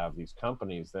that you have these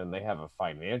companies, then they have a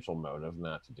financial motive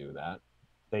not to do that.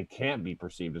 They can't be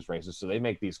perceived as racist. So they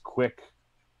make these quick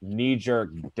knee-jerk,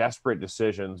 desperate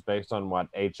decisions based on what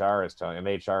HR is telling. And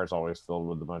HR is always filled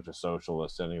with a bunch of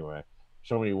socialists anyway.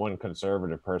 Show me one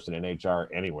conservative person in HR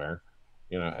anywhere.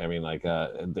 You know, I mean, like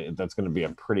that's going to be a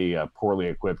pretty poorly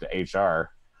equipped HR.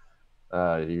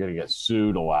 You're going to get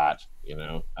sued a lot. You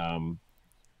know.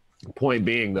 Point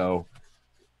being, though,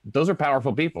 those are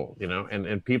powerful people. You know,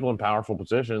 and people in powerful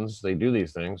positions, they do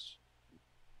these things.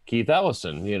 Keith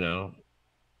Ellison, you know,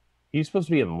 he's supposed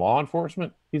to be in law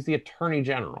enforcement. He's the attorney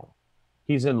general.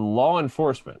 He's in law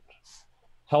enforcement.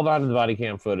 Held on to the body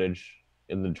cam footage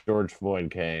in the George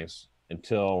Floyd case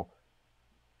until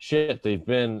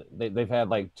they've had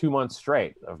like 2 months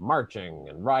straight of marching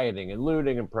and rioting and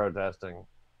looting and protesting,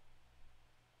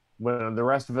 when the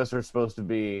rest of us are supposed to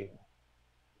be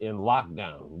in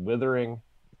lockdown, withering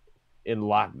in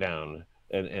lockdown,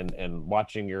 and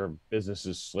watching your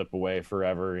businesses slip away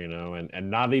forever, you know,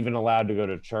 and not even allowed to go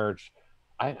to church.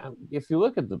 If you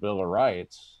look at the Bill of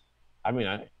Rights, I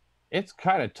mean, it's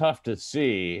kind of tough to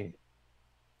see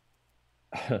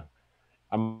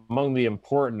among the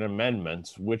important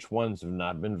amendments which ones have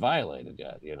not been violated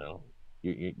yet. You know,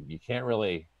 you can't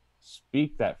really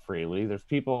speak that freely. There's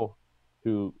people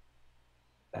who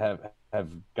have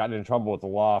gotten in trouble with the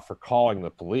law for calling the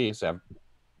police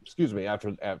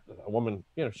after a woman,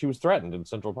 you know, she was threatened in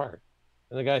Central Park,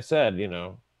 and the guy said, you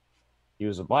know, he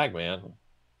was a black man.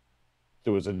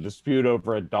 There was a dispute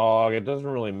over a dog. It doesn't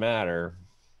really matter.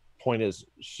 Point is,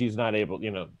 she's not able,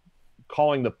 you know,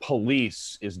 calling the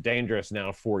police is dangerous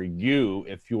now for you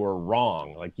if you're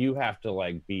wrong. Like, you have to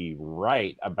like be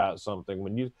right about something.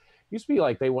 When you used to be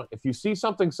like, if you see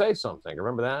something, say something.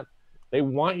 Remember that? They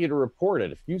want you to report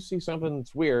it. If you see something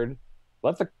that's weird,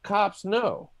 let the cops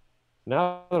know.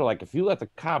 Now they're like, if you let the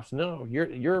cops know,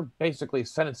 you're basically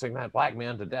sentencing that black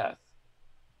man to death.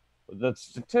 The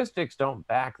statistics don't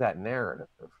back that narrative.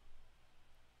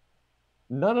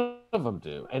 None of them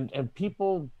do. And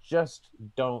people just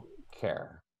don't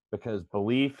care, because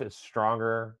belief is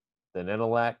stronger than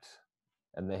intellect,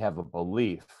 and they have a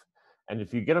belief. And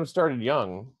if you get them started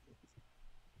young,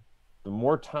 the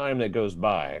more time that goes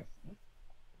by,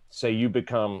 say you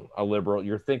become a liberal,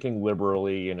 you're thinking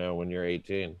liberally, you know, when you're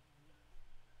 18.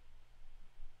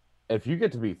 If you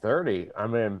get to be 30, I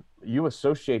mean, you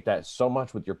associate that so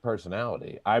much with your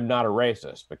personality. I'm not a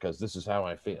racist because this is how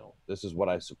I feel. This is what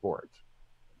I support.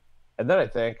 And then I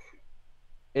think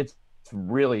it's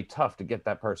really tough to get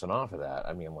that person off of that.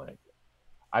 I mean, like,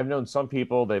 I've known some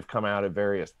people, they've come out at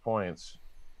various points.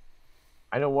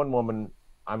 I know one woman,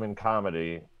 I'm in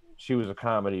comedy. She was a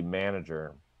comedy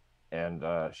manager, and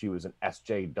she was an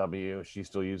SJW. She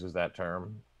still uses that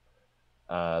term.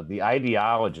 The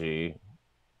ideology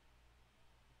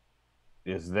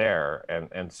is there,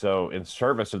 and so in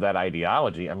service of that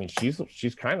ideology, I mean,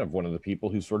 she's kind of one of the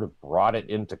people who sort of brought it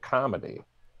into comedy.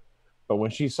 But when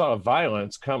she saw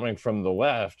violence coming from the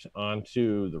left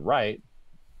onto the right,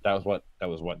 that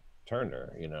was what turned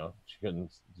her. You know,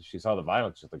 she saw the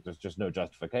violence. She's like, there's just no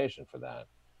justification for that,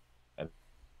 and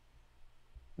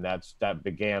that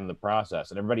began the process.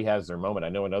 And everybody has their moment. I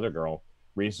know another girl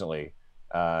recently,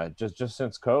 just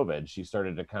since COVID, she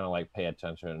started to kind of like pay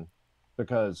attention,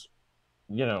 because,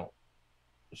 you know,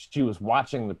 she was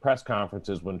watching the press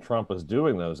conferences when Trump was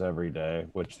doing those every day,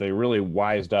 which they really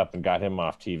wised up and got him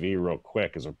off TV real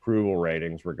quick. His approval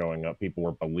ratings were going up. People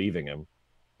were believing him.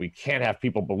 We can't have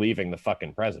people believing the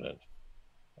fucking president.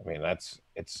 I mean,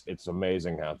 it's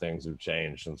amazing how things have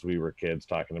changed since we were kids,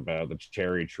 talking about the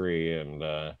cherry tree and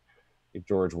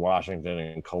George Washington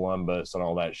and Columbus and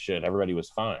all that shit. Everybody was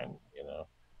fine, you know.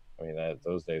 I mean,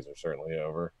 those days are certainly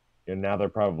over. And now they're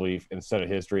probably, instead of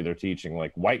history, they're teaching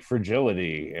like white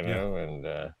fragility, you know, and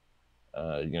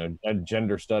you know,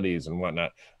 gender studies and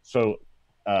whatnot. So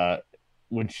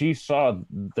when she saw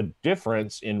the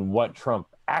difference in what Trump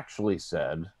actually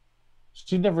said,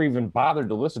 she never even bothered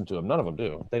to listen to him. None of them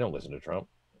do. They don't listen to Trump.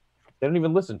 They don't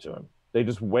even listen to him. They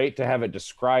just wait to have it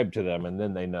described to them, and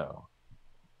then they know.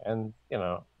 And, you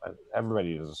know,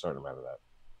 everybody does a certain amount of that.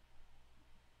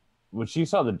 When she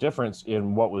saw the difference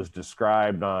in what was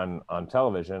described on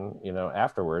television, you know,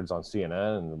 afterwards on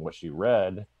CNN, and what she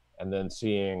read, and then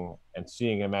seeing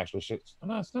him actually,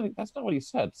 no, that's not what he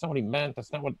said. That's not what he meant.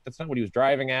 That's not what he was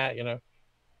driving at, you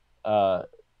know.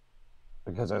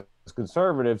 Because as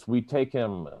conservatives, we take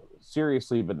him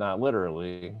seriously but not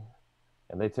literally,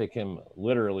 and they take him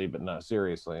literally but not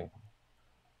seriously.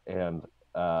 And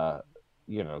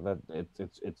you know, that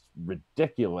it's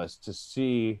ridiculous to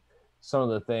see some of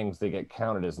the things that get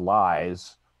counted as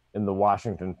lies in the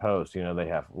Washington Post. You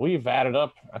know, we've added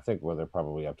up, I think, they're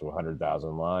probably up to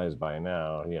 100,000 lies by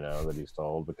now, you know, that he's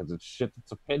told, because it's shit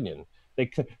that's opinion. They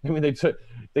took,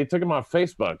 they took him off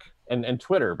Facebook and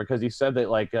Twitter because he said that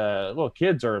like well,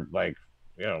 kids are like,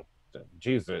 you know,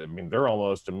 geez, I mean, they're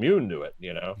almost immune to it,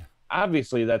 you know.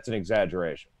 Obviously that's an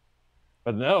exaggeration,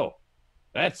 but no,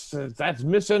 that's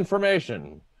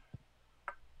misinformation.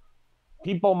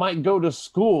 People might go to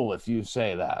school if you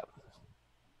say that.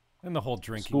 And the whole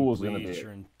drinking School's bleach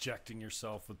or injecting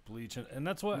yourself with bleach. And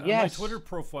that's why yes. my Twitter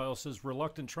profile says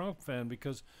reluctant Trump fan,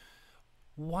 because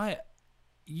why?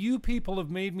 You people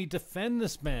have made me defend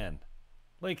this man.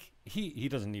 Like, he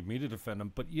doesn't need me to defend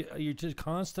him, but you're just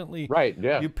constantly right.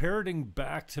 Yeah, you're parroting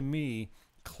back to me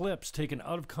clips taken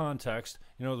out of context.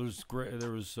 You know,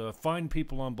 there was fine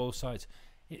people on both sides.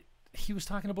 He was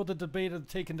talking about the debate of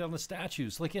taking down the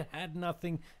statues. Like, it had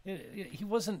nothing. He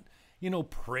wasn't, you know,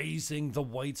 praising the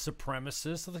white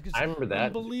supremacists. Like, I remember that.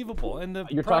 Unbelievable. And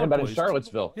you're talking about in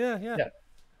Charlottesville. Yeah.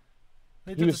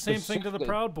 They did the same thing to the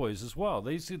Proud Boys as well.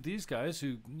 They see these guys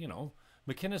who, you know,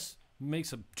 McInnes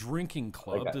makes a drinking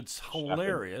club that's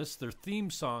hilarious. Their theme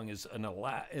song is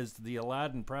the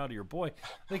Aladdin Proud of Your Boy.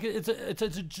 Like, it's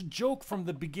a joke from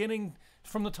the beginning,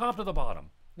 from the top to the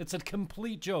bottom. It's a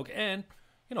complete joke. And,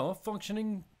 you know, a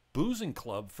functioning boozing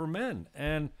club for men.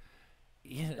 And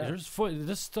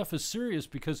this stuff is serious,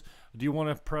 because do you want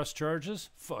to press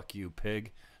charges? Fuck you,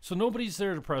 pig. So nobody's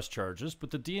there to press charges, but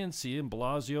the DNC and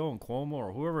Blasio and Cuomo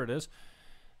or whoever it is,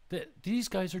 these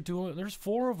guys are doing, there's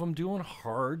 4 of them doing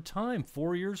hard time,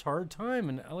 4 years hard time.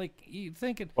 And like, you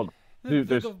thinking, well, dude,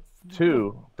 there's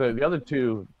 2, the other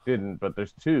 2 didn't, but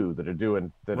there's 2 that are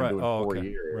doing 4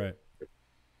 years.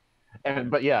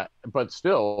 Right. But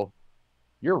still,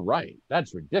 you're right.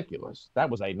 That's ridiculous.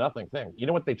 That was a nothing thing. You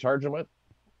know what they charge him with?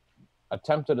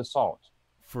 Attempted assault.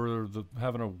 For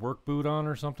having a work boot on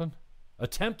or something?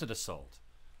 Attempted assault.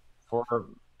 For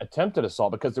attempted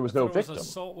assault, because there was no victim. It was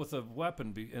assault with a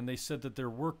weapon, and they said that their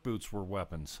work boots were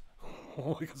weapons.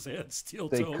 Because they had steel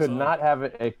toes. They could not have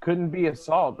it. It couldn't be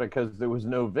assault because there was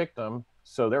no victim.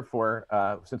 So therefore,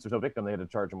 since there's no victim, they had to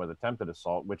charge him with attempted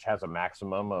assault, which has a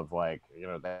maximum of, like, you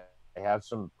know, they have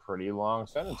some pretty long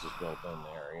sentences built in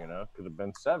there. You know, could have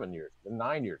been 7 years,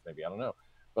 9 years, maybe, I don't know.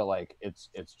 But like, it's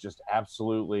just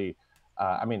absolutely.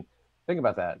 I mean, think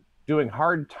about that. Doing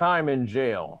hard time in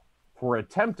jail for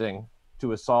attempting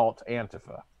to assault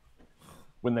Antifa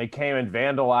when they came and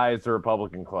vandalized the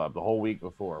Republican Club the whole week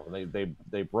before. When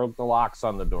they broke the locks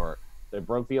on the door, they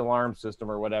broke the alarm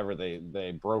system or whatever.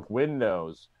 They broke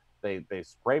windows. They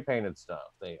spray painted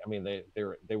stuff. They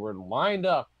were lined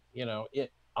up, you know,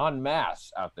 en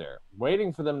masse out there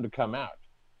waiting for them to come out.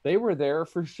 They were there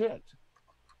for shit.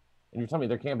 And you're telling me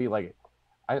there can't be, like,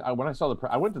 when I saw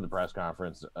I went to the press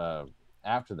conference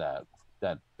after that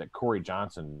Corey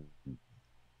Johnson,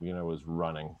 you know, was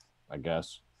running, I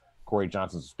guess. Corey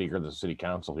Johnson's the speaker of the city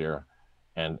council here,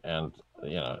 and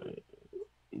you know,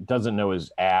 he doesn't know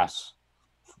his ass,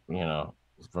 you know,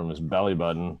 from his belly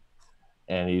button,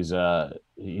 and he's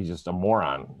just a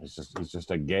moron. He's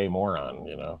just a gay moron,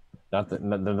 you know.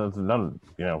 None,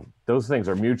 you know, those things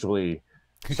are mutually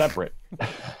separate.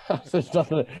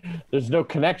 There's no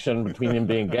connection between him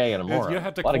being gay and a moron. You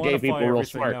have to a lot of gay people are real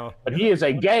smart, now. But he is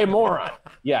a gay moron.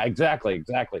 Yeah, exactly.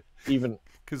 Even,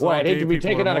 boy, I'd hate to be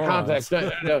taken out of context.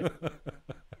 The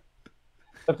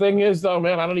thing is, though,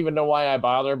 man, I don't even know why I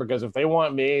bother, because if they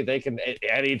want me, they can at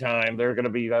any time. They're going to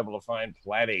be able to find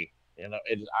plenty. You know,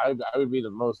 I would be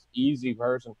the most easy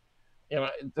person. You know,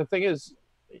 the thing is,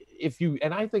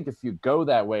 I think if you go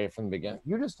that way from the beginning,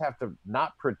 you just have to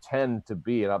not pretend to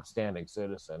be an upstanding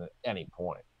citizen at any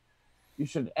point.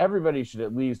 Everybody should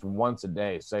at least once a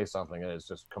day say something that is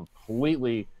just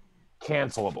completely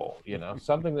cancelable, you know,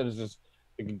 something that is just,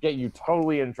 it could get you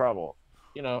totally in trouble.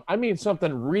 You know, I mean,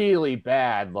 something really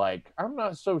bad, like, I'm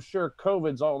not so sure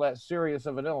COVID's all that serious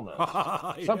of an illness.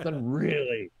 Yeah. Something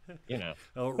really, you know,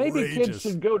 outrageous. Maybe kids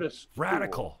should go to school.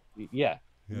 Radical. Yeah,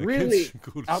 really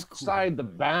outside the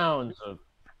bounds of,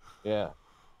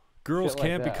 girls like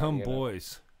can't that, become you know?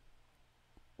 boys.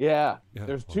 Yeah,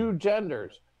 there's 2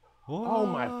 genders. What? Oh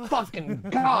my fucking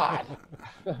God.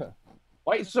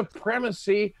 White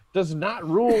supremacy does not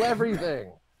rule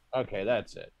everything. Okay,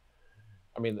 that's it.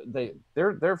 I mean,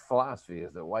 their philosophy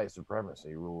is that white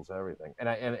supremacy rules everything,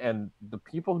 and the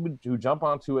people who jump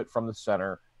onto it from the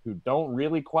center, who don't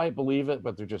really quite believe it,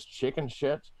 but they're just chicken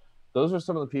shit. Those are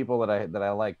some of the people that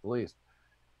I like the least.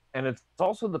 And it's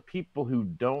also the people who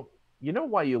don't. You know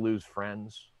why you lose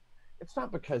friends? It's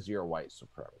not because you're a white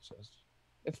supremacist.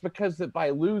 It's because that by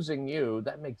losing you,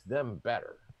 that makes them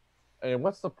better. And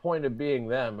what's the point of being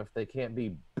them if they can't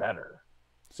be better?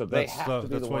 So that's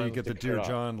why you get the Dear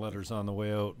John letters on the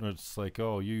way out, and it's like,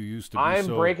 oh, you used to be I'm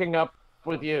breaking up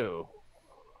with you.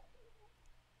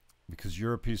 Because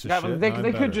you're a piece of Yeah, shit.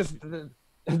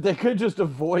 they could just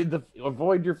avoid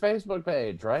your Facebook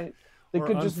page, right? They or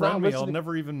could just unfriend not me. listen I'll to-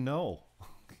 never even know.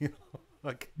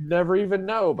 Like never even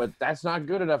know, but that's not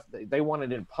good enough. They want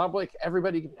it in public.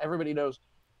 Everybody knows,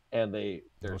 and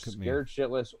they're scared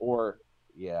shitless. Or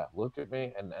look at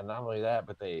me, and not only that,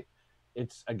 but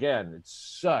it's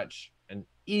such an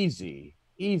easy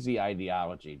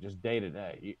ideology, just day to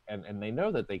day, and they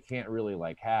know that they can't really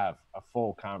like have a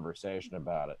full conversation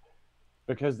about it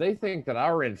because they think that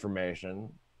our information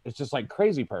is just like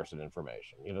crazy person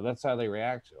information. That's how they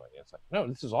react to it. It's like, no,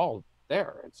 this is all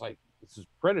there. It's like, this is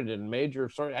printed in major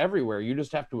sort of everywhere. You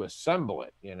just have to assemble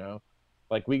it,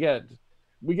 like we get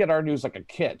our news like a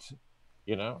kit,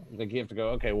 like you have to go,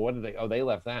 okay, well, what did they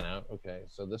left that out. Okay.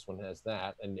 So this one has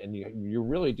that. And you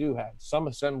really do have some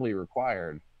assembly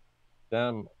required.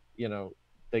 Them,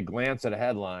 they glance at a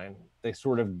headline, they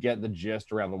sort of get the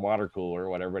gist around the water cooler,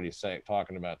 what everybody's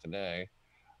talking about today.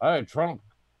 Hey, Trump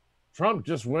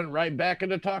just went right back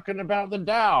into talking about the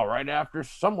Dow right after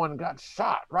someone got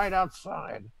shot right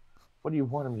outside. What do you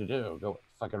want him to do? Go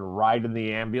fucking ride in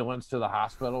the ambulance to the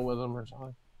hospital with him or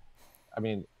something? I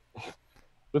mean,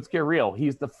 let's get real.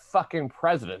 He's the fucking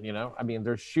president, I mean,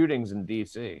 there's shootings in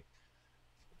DC.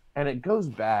 And it goes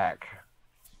back,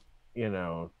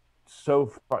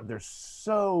 so far. There's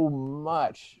so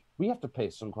much. We have to pay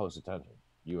some close attention.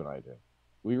 You and I do.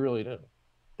 We really do.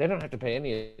 They don't have to pay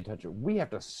any attention. We have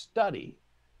to study.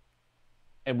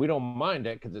 And we don't mind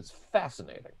it because it's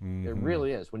fascinating. Mm-hmm. It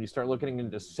really is. When you start looking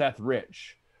into Seth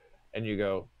Rich and you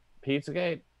go,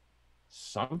 Pizzagate,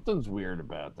 something's weird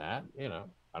about that. I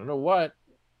don't know what.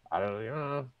 I don't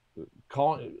know.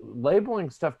 Labeling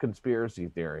stuff conspiracy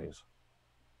theories.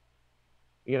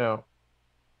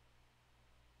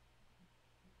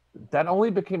 That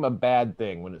only became a bad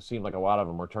thing when it seemed like a lot of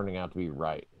them were turning out to be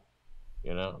right.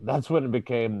 That's when it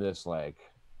became this like,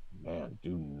 man,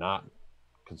 do not.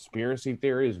 Conspiracy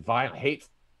theories, violent hate.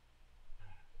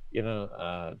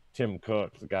 Tim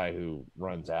Cook, the guy who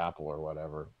runs Apple or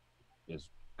whatever, is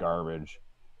garbage,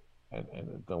 and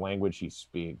the language he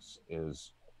speaks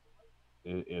is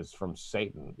from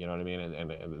Satan. You know what I mean?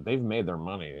 And they've made their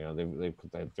money. They're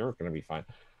going to be fine.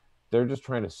 They're just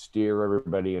trying to steer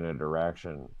everybody in a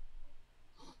direction.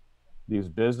 These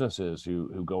businesses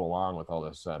who go along with all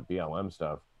this BLM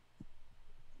stuff,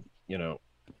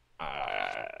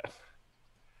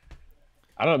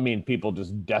 I don't mean people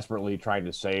just desperately trying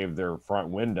to save their front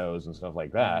windows and stuff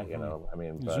like that. I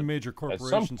mean, these are major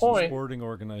corporations and sporting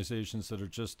organizations that are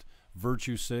just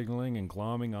virtue signaling and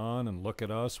glomming on and look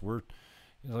at us. We're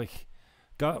like,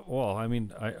 I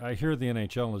mean, I hear the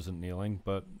NHL isn't kneeling,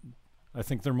 but I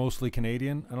think they're mostly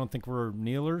Canadian. I don't think we're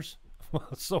kneelers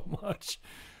so much.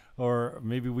 Or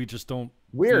maybe we just don't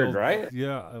feel, right?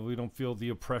 Yeah, we don't feel the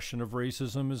oppression of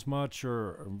racism as much,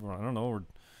 or I don't know.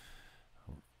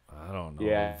 I don't know.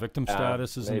 Yeah, victim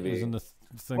status isn't the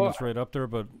thing that's right up there,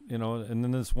 but and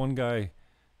then this one guy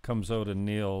comes out and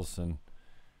kneels, and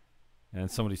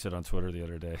somebody said on Twitter the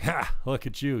other day, "Ha! Look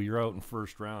at you! You're out in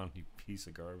first round, you piece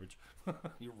of garbage,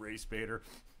 you race baiter."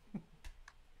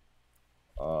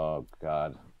 Oh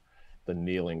God, the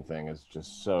kneeling thing is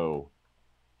just so.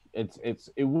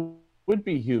 It would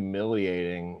be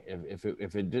humiliating if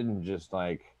it didn't just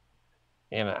like,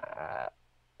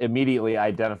 immediately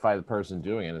identify the person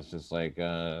doing it. It's just like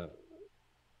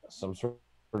some sort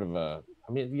of a.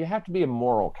 I mean, you have to be a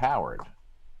moral coward.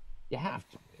 You have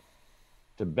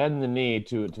to bend the knee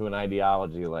to an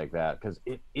ideology like that, because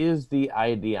it is the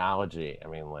ideology. I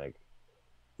mean, like,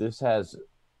 this has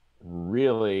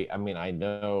really. I mean, I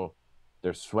know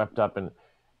they're swept up in.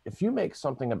 If you make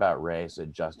something about race,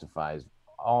 it justifies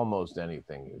almost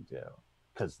anything you do,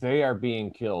 because they are being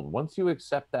killed. Once you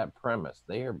accept that premise,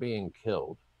 they are being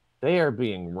killed. They are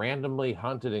being randomly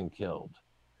hunted and killed.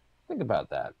 Think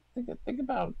about that. Think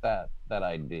about that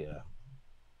idea.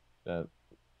 That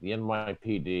the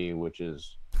NYPD, which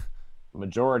is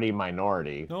majority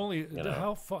minority. Not only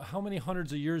how many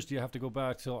hundreds of years do you have to go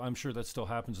back till? I'm sure that still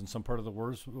happens in some part of the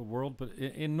world, but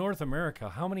in North America,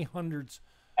 how many hundreds?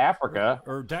 Africa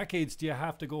or decades do you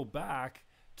have to go back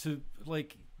to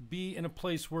like be in a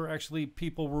place where actually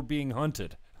people were being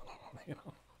hunted?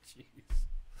 Jeez,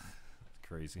 that's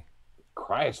crazy.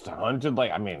 Christ, hunted,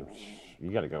 like, I mean,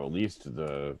 you got to go at least to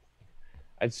the.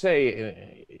 I'd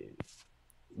say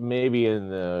maybe in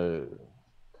the.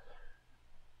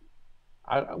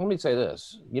 Let me say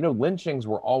this. Lynchings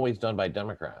were always done by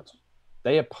Democrats.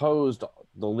 They opposed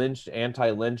the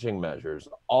anti-lynching measures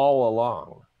all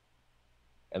along.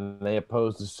 And they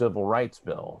opposed the civil rights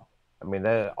bill. I mean,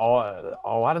 a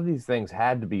lot of these things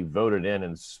had to be voted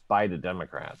in spite of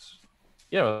Democrats.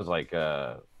 It was like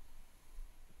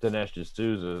Dinesh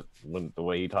D'Souza, when the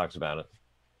way he talks about it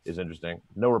is interesting.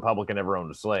 No Republican ever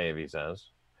owned a slave, he says.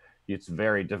 It's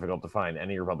very difficult to find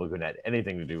any Republican who had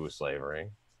anything to do with slavery.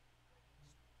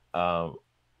 And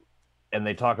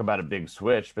they talk about a big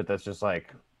switch, but that's just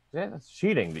like, yeah, that's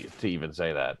cheating to even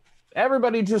say that.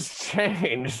 Everybody just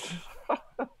changed.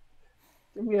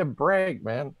 Give me a break,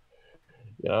 man.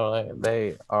 You know,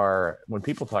 they are, when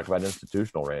people talk about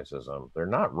institutional racism, they're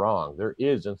not wrong. There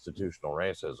is institutional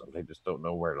racism. They just don't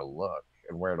know where to look.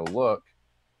 And where to look,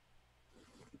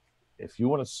 if you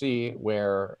want to see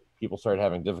where people started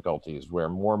having difficulties, where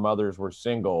more mothers were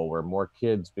single, where more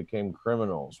kids became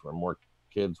criminals, where more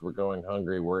kids were going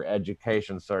hungry, where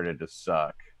education started to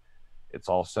suck, it's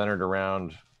all centered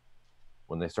around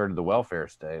when they started the welfare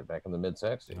state back in the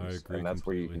mid-60s. I agree. And that's completely.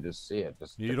 where you can just see it.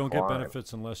 Just you don't get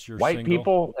benefits unless you're white single.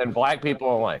 people and black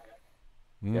people alike.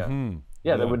 Mm-hmm.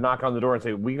 Yeah, they would knock on the door and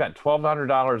say, "We got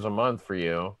 $1,200 a month for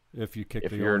you if you kick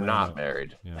if the you're old man not out."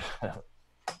 married." Yeah.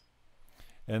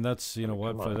 And that's, you know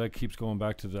what, that keeps going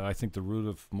back to I think the root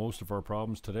of most of our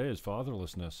problems today is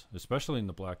fatherlessness, especially in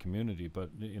the black community. But,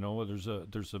 you know, there's a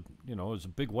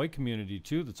big white community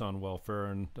too that's on welfare,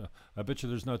 and I bet you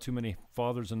there's not too many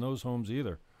fathers in those homes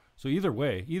either. So either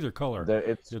way, either color,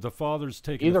 the father's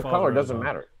taking either the father color doesn't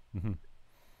matter. Mm-hmm.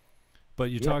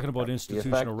 But you're talking about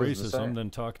institutional racism, then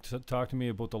talk to me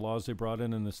about the laws they brought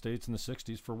in the States in the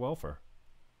 60s for welfare.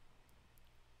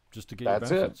 Just to get your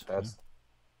benefits.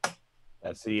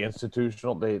 That's the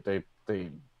institutional. They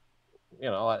you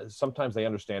know, sometimes they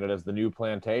understand it as the new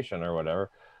plantation or whatever.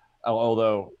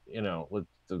 Although, you know,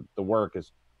 the work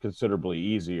is considerably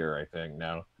easier, I think,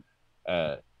 now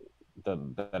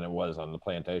than it was on the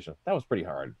plantation. That was pretty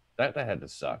hard. That had to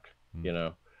suck, you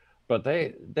know. But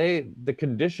the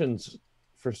conditions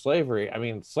for slavery. I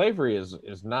mean, slavery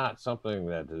is not something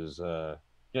that is. You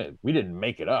know, we didn't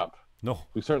make it up. No,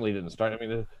 we certainly didn't start. I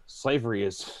mean, slavery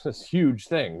is this huge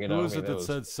thing. You know, who was it that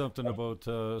said something about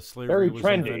slavery very was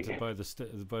trendy.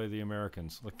 invented by the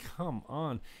Americans? Like, come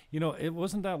on, you know, it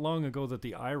wasn't that long ago that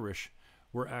the Irish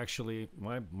were actually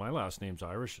my last name's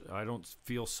Irish. I don't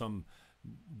feel some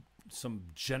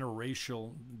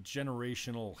generational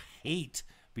hate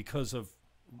because of,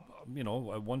 you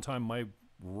know, at one time my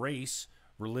race,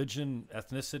 religion,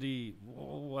 ethnicity,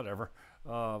 whatever.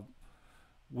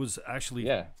 Was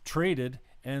actually traded,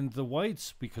 and the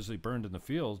whites, because they burned in the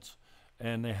fields,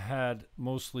 and they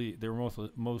were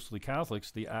mostly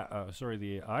Catholics. The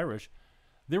Irish,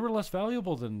 they were less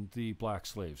valuable than the black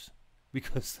slaves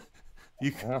because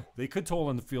they could toil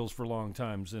in the fields for long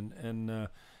times, and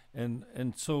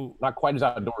so not quite as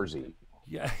outdoorsy.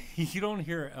 Yeah, you don't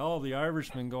hear the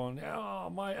Irishmen going, "Oh,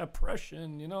 my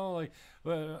oppression," you know. Like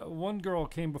one girl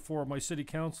came before my city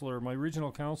councilor, my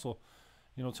regional council,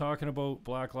 you know, talking about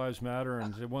Black Lives Matter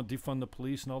and they want to defund the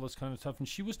police and all this kind of stuff. And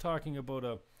she was talking about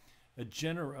a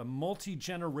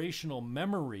multi-generational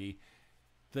memory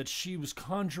that she was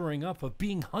conjuring up of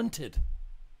being hunted.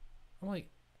 I'm like,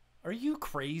 are you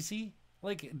crazy?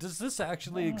 Like, does this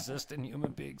actually exist in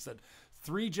human beings that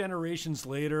 3 generations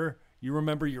later you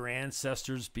remember your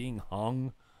ancestors being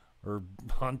hung or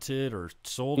hunted or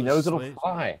sold as slaves? He knows it'll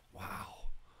fly. Wow.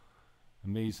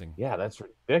 Amazing. Yeah, that's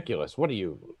ridiculous. What do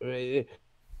you?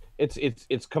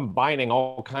 It's combining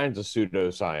all kinds of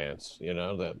pseudoscience. You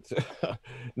know, that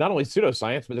not only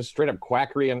pseudoscience, but just straight up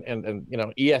quackery and you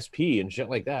know, ESP and shit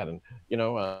like that. And you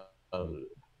know,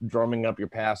 drumming up your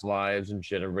past lives and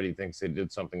shit. Everybody thinks they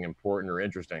did something important or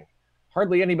interesting.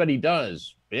 Hardly anybody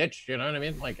does, bitch. You know what I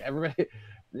mean? Like everybody.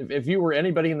 If you were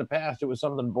anybody in the past, it was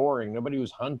something boring. Nobody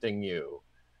was hunting you.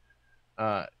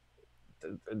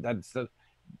 That's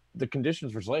the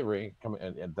conditions for slavery coming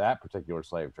at that particular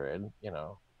slave trade. You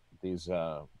know, these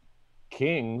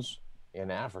kings in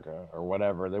Africa or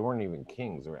whatever, they weren't even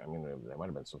kings. I mean, they might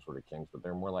have been some sort of kings, but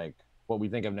they're more like what we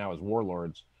think of now as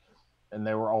warlords. And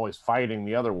they were always fighting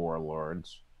the other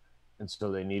warlords. And so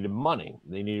they needed money.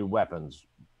 They needed weapons.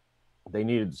 They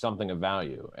needed something of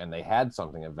value. And they had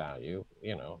something of value,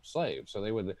 you know, slaves. So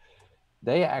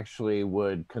they actually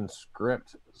would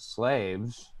conscript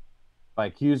slaves by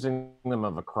accusing them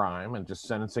of a crime and just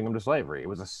sentencing them to slavery. It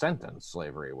was a sentence,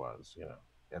 slavery was, you know,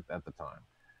 at the time.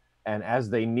 And as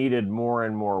they needed more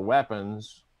and more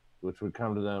weapons, which would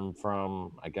come to them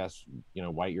from, I guess, you know,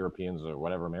 white Europeans or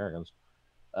whatever, Americans,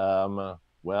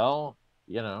 well,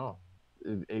 you know,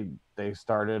 they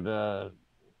started,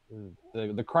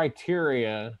 the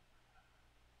criteria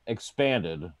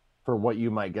expanded for what you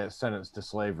might get sentenced to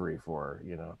slavery for,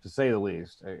 you know, to say the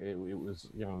least. It was,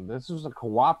 you know, this was a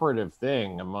cooperative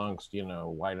thing amongst, you know,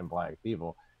 white and black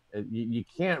people. You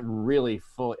can't really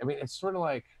fully, I mean, it's sort of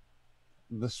like,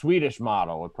 the Swedish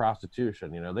model of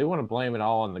prostitution. You know, they want to blame it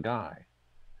all on the guy.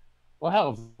 Well,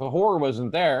 hell, if the whore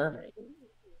wasn't there,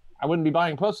 I wouldn't be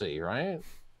buying pussy, right?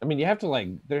 I mean, you have to like,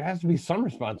 there has to be some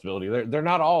responsibility. They're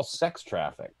not all sex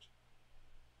trafficked.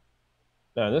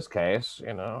 Now, in this case,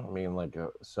 you know, I mean, like,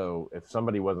 so if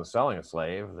somebody wasn't selling a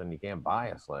slave, then you can't buy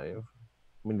a slave.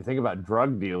 I mean, you think about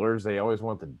drug dealers; they always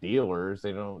want the dealers.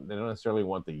 They don't necessarily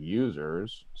want the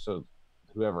users. So,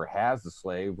 whoever has the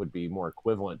slave would be more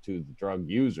equivalent to the drug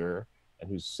user, and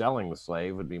who's selling the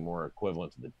slave would be more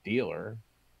equivalent to the dealer.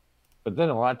 But then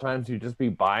a lot of times you just be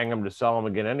buying them to sell them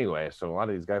again anyway. So a lot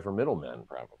of these guys are middlemen,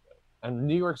 probably. And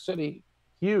New York City,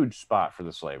 huge spot for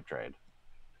the slave trade.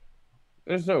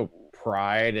 There's no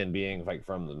pride in being like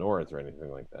from the north or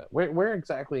anything like that. Where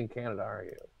exactly in Canada are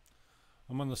you?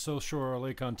 I'm on the south shore of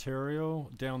Lake Ontario,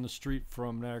 down the street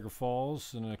from Niagara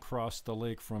Falls, and across the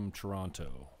lake from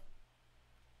Toronto.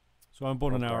 So I'm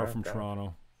about an hour from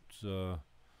Toronto. It's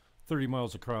 30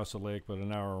 miles across the lake, but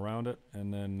an hour around it.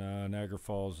 And then Niagara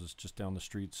Falls is just down the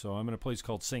street. So I'm in a place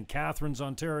called St. Catharines,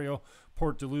 Ontario,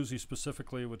 Port Dalhousie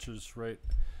specifically, which is right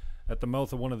at the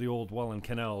mouth of one of the old Welland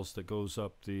canals that goes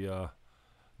up the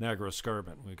Niagara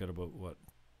Escarpment. We got about,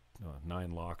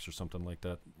 9 locks or something like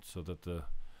that, so that the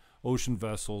ocean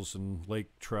vessels and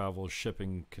lake travel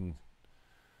shipping can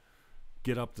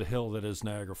get up the hill that is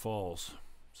Niagara Falls.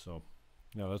 So,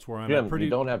 that's where I'm Jim, at. Pretty,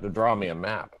 you don't have to draw me a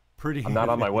map. I'm not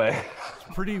on my way.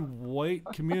 It's a pretty white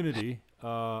community.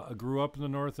 I grew up in the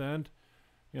North End.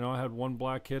 I had one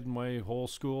black kid in my whole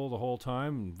school the whole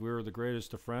time, and we were the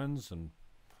greatest of friends, and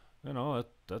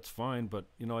that's fine. But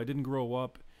I didn't grow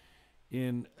up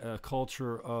in a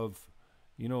culture of,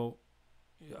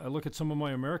 I look at some of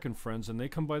my American friends, and they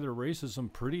come by their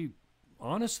racism pretty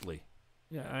honestly.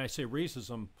 Yeah, I say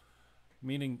racism,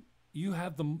 meaning you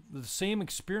have the same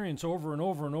experience over and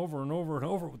over and over and over and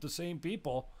over with the same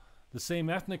people, the same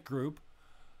ethnic group.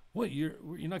 What, you're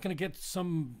not going to get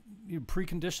some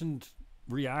preconditioned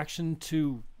reaction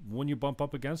to when you bump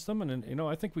up against them? And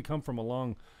I think we come from a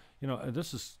long,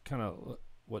 this is kind of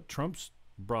what Trump's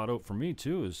brought out for me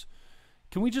too, is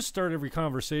can we just start every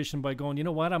conversation by going, you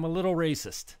know what, I'm a little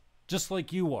racist, just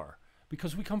like you are,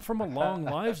 because we come from a long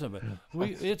lives of it.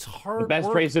 It's hard. The best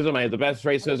work. Racism, the best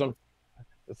racism.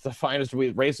 It's the finest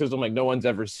racism like no one's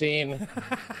ever seen.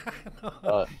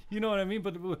 You know what I mean?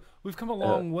 But we've come a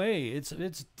long way. It's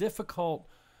difficult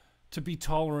to be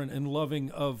tolerant and loving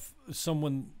of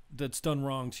someone that's done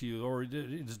wrong to you, or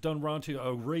it's done wrong to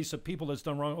a race of people that's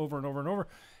done wrong over and over and over.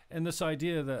 And this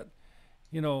idea that,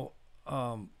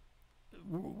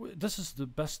 this is the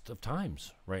best of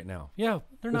times right now. Yeah,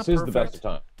 they're not perfect. This is the best of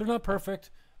times. They're not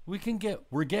perfect.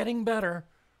 We're getting better.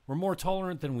 We're more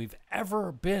tolerant than we've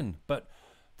ever been. But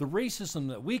the racism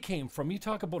that we came from, you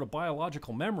talk about a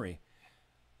biological memory.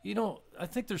 I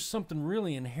think there's something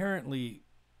really inherently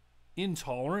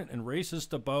intolerant and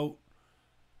racist about,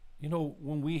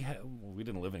 when we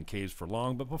didn't live in caves for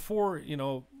long, but before,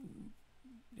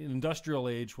 industrial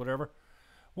age, whatever,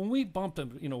 when we bumped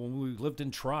them, when we lived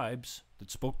in tribes that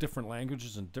spoke different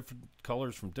languages and different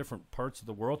colors from different parts of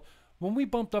the world, when we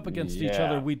bumped up against each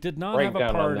other, we did not have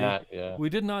a party. We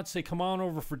did not say, come on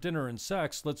over for dinner and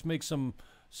sex. Let's make some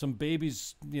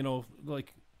babies, we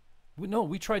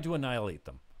tried to annihilate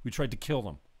them. We tried to kill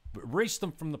them, erase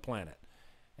them from the planet.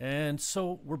 And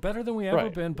so we're better than we ever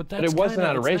been, but that's it wasn't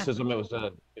out of racism. It was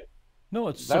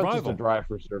it's survival. That was just a drive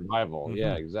for survival. Mm-hmm.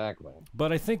 Yeah, exactly.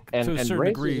 But I think to a certain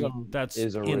degree, that's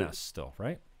in us still,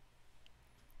 right?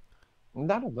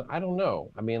 I don't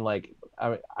know. I mean,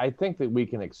 I think that we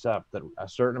can accept that a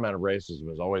certain amount of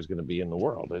racism is always going to be in the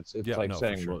world. It's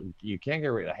saying, sure. Well, you can't get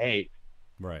rid of hate.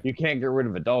 Right. You can't get rid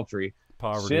of adultery.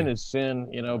 Poverty. Sin is sin.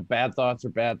 Bad thoughts are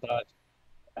bad thoughts.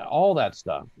 All that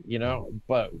stuff,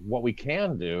 But what we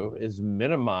can do is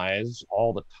minimize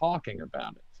all the talking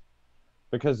about it,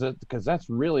 because that's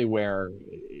really where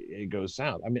it goes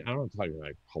south. I mean, I don't talk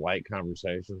about polite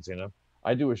conversations.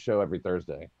 I do a show every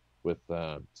Thursday with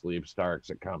Talib Starks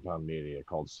at Compound Media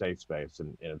called Safe Space,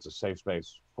 and it's a safe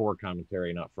space for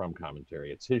commentary, not from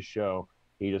commentary. It's his show.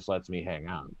 He just lets me hang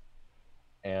out.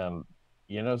 And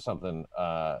something,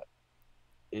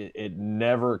 it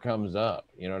never comes up.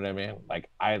 You know what I mean?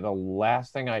 The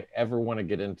last thing I ever want to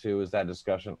get into is that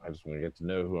discussion. I just want to get to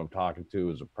know who I'm talking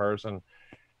to as a person.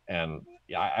 And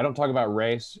I don't talk about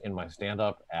race in my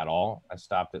stand-up at all. I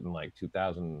stopped it in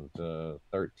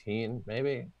 2013,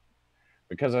 maybe.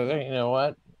 Because I think,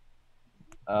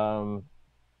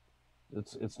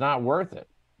 it's not worth it.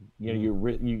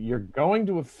 You're going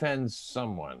to offend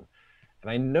someone, and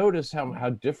I noticed how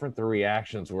different the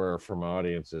reactions were from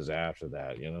audiences after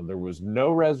that. There was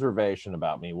no reservation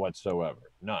about me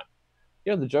whatsoever, none.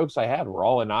 you know, the jokes I had were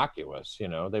all innocuous. You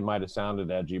know, they might have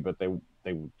sounded edgy, but there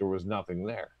was nothing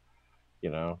there.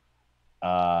 You know,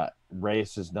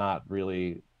 race is not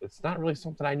really, it's not really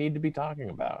something I need to be talking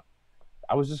about.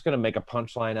 I was just going to make a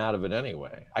punchline out of it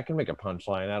anyway. I can make a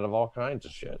punchline out of all kinds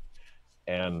of shit.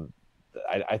 And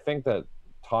I think that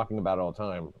talking about it all the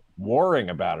time, warring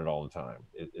about it all the time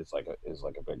is like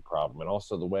a big problem. And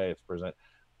also the way it's presented,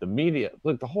 the media,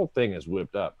 look, the whole thing is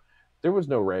whipped up. There was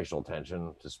no racial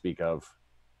tension to speak of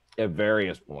at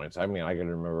various points. I mean, I can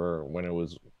remember when I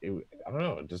don't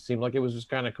know, it just seemed like it was just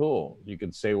kind of cool. You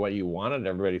could say what you wanted.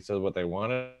 Everybody said what they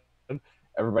wanted.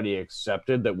 Everybody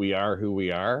accepted that we are who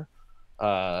we are.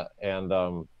 And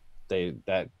they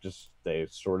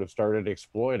sort of started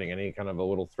exploiting any kind of a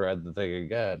little thread that they could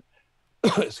get.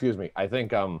 Excuse me. I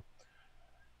think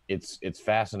it's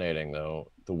fascinating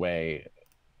though the way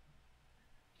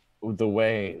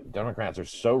Democrats are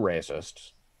so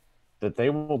racist that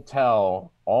they will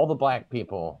tell all the black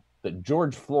people that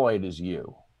George Floyd is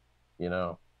you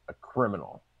know, a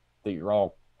criminal, that you're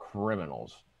all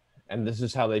criminals. And this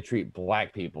is how they treat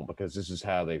black people because this is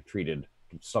how they've treated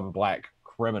some black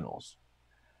criminals.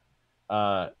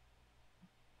 I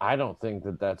don't think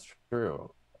that that's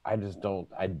true. I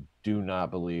do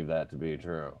not believe that to be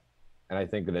true. And I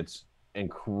think that it's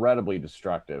incredibly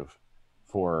destructive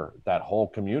for that whole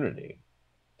community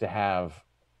to have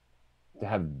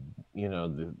you know,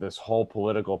 this whole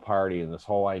political party and this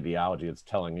whole ideology that's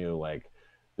telling you like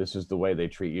this is the way they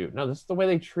treat you. No, this is the way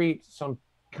they treat some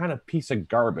kind of piece of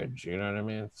garbage. You know what I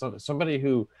mean? So somebody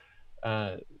who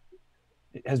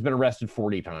has been arrested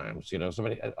 40 times. You know,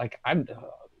 somebody like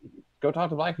go talk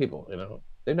to black people. You know,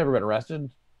 they've never been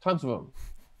arrested. Tons of them.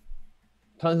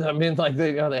 Tons. I mean, like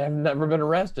they have never been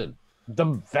arrested. The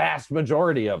vast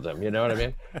majority of them. You know what I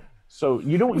mean? So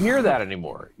you don't hear that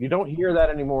anymore. You don't hear that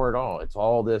anymore at all. It's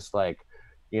all this like,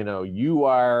 you know, you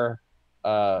are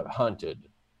hunted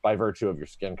by virtue of your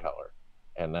skin color.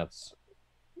 And that's,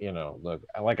 you know, look,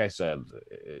 like I said,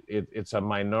 it's a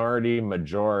minority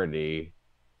majority,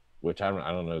 which I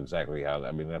don't know exactly how,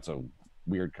 I mean, that's a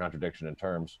weird contradiction in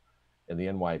terms in the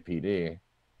NYPD.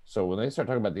 So when they start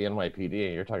talking about the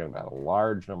NYPD, you're talking about a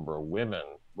large number of women.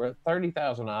 We're at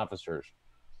 30,000 officers.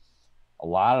 A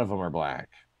lot of them are black.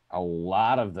 A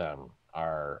lot of them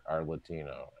are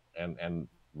Latino, and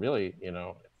really, you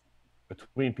know,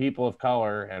 between people of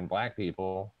color and black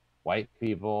people, white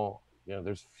people, you know,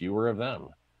 there's fewer of them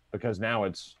because now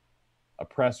it's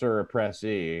oppressor,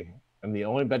 oppressee, and the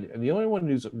only one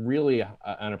who's really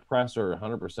an oppressor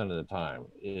 100% of the time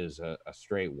is a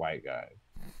straight white guy.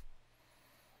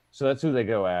 So that's who they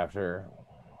go after.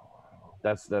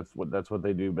 That's what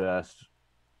they do best,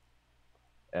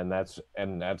 and that's.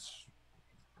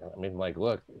 I mean, like,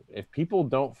 look, if people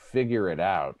don't figure it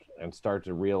out and start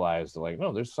to realize that, like,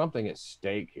 no, there's something at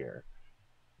stake here.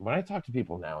 When I talk to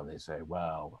people now and they say,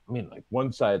 well, I mean, like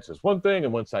one side says one thing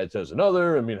and one side says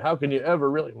another. I mean, how can you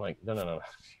ever really? I'm like, no.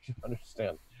 You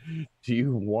understand. Do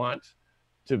you want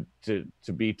to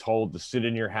be told to sit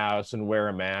in your house and wear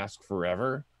a mask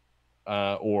forever?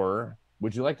 Or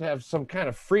would you like to have some kind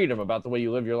of freedom about the way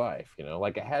you live your life? You know,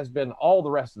 like it has been all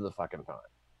the rest of the fucking time.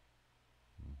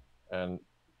 And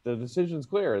the decision's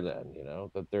clear then, you know,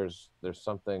 that there's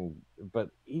something, but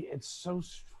it's so,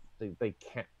 they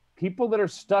can't, people that are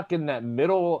stuck in that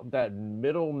middle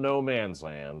no man's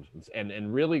land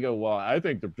and really go, well, I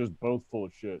think they're just both full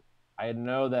of shit. I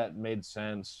know that made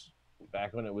sense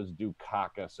back when it was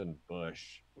Dukakis and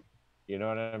Bush. You know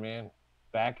what I mean?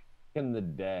 Back in the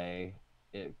day,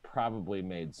 it probably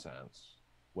made sense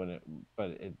but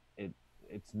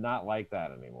it's not like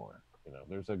that anymore. You know,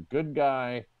 there's a good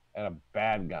guy and a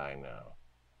bad guy now,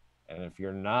 and if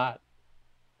you're not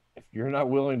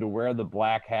willing to wear the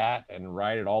black hat and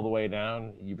ride it all the way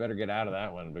down, you better get out of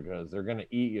that one because they're going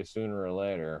to eat you sooner or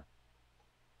later.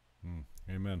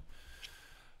 Amen.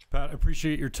 Pat, I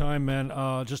appreciate your time, man.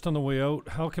 Just on the way out,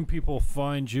 how can people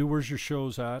find you? Where's your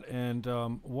shows at? And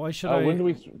why should I? When do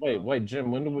we wait,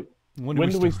 Jim? When do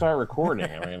we start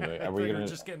recording? I mean, are we gonna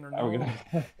just getting?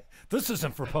 This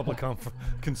isn't for public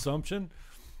consumption.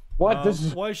 What?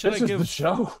 Why should I give the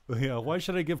show? Yeah. Why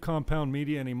should I give Compound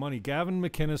Media any money? Gavin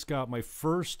McInnes got my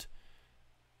first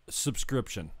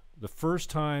subscription. The first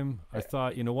time I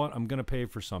thought, you know what, I'm going to pay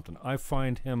for something. I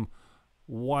find him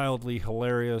wildly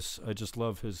hilarious. I just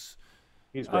love his.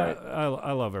 He's great.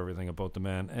 I love everything about the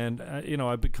man, and you know,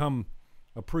 I've become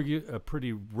a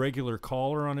pretty regular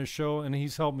caller on his show, and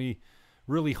he's helped me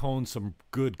really hone some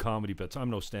good comedy bits. I'm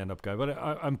no stand-up guy, but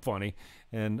I'm funny,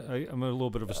 and I'm a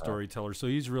little bit of a storyteller, so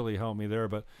he's really helped me there.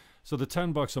 But so the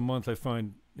 $10 a month, I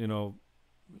find, you know,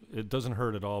 it doesn't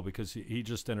hurt at all because he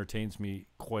just entertains me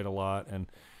quite a lot. And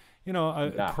you know,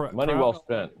 money well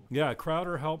spent. Yeah,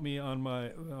 Crowder helped me on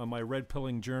my red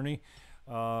pilling journey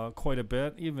quite a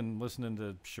bit. Even listening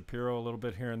to Shapiro a little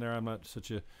bit here and there. I'm not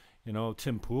such a, you know,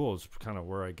 Tim Pool is kind of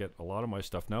where I get a lot of my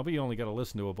stuff now. But you only got to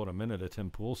listen to about a minute of Tim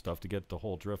Pool stuff to get the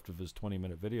whole drift of his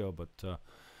 20-minute video. But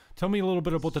tell me a little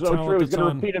bit about the talent. True. He's going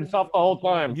to repeat himself the whole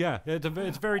time. Yeah,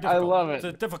 it's very difficult. I love it. It's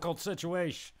a difficult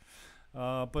situation.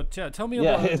 But yeah, tell me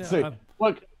about it.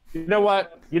 Look, you know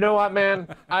what, man?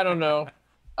 I don't know.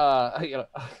 You know.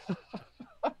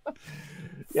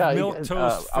 Yeah, milk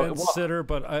toast fence sitter,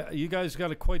 but you guys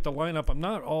got quite the lineup. I'm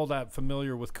not all that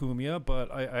familiar with Cumia, but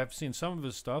I have seen some of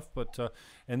his stuff. But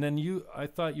and then I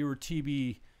thought you were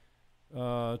TBA.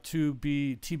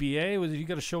 Was you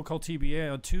got a show called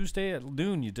TBA on Tuesday at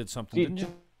noon? You did something, didn't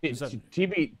you?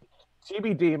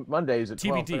 TBD Mondays at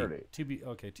 12:30.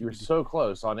 Okay, TBD. You were so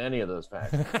close on any of those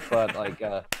facts, but like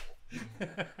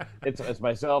it's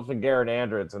myself and Garrett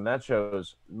Andritz, and that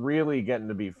show's really getting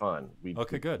to be fun.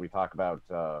 Good. We talk about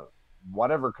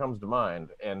whatever comes to mind,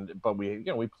 but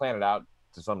we plan it out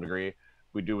to some degree.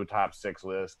 We do a top 6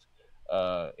 list.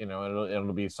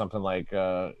 It'll be something like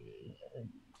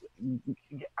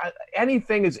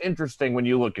anything is interesting when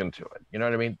you look into it. You know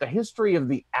what I mean? The history of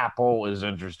the apple is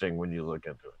interesting when you look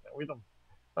into it. I'm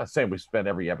not saying we spend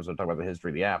every episode talking about the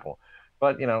history of the apple,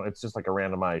 but you know, it's just like a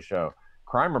randomized show.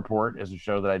 Crime Report is a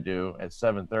show that I do at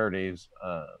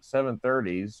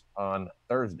 7:30s on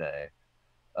Thursday,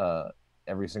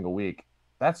 every single week.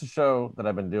 That's a show that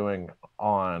I've been doing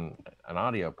on an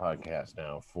audio podcast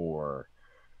now for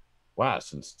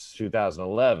since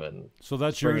 2011. So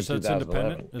that's yours. That's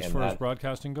independent as far as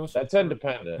broadcasting goes. That's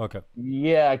independent. Okay.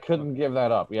 Yeah, I couldn't give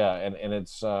that up. Yeah, and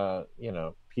it's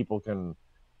people can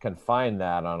find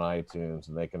that on iTunes,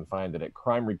 and they can find it at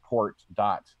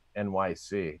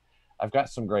crimereport.nyc. I've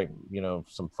got some great,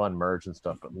 some fun merch and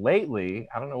stuff. But lately,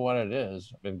 I don't know what it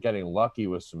is. I've been getting lucky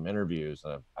with some interviews.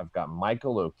 I've got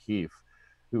Michael O'Keefe,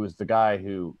 who is the guy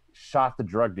who shot the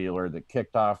drug dealer that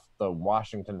kicked off the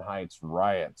Washington Heights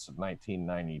riots of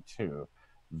 1992.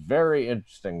 Very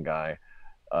interesting guy.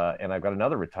 And I've got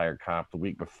another retired cop the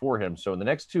week before him. So in the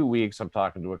next 2 weeks, I'm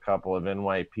talking to a couple of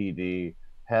NYPD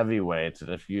heavyweights.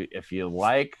 And if you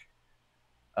like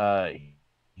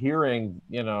hearing,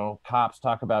 cops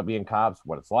talk about being cops,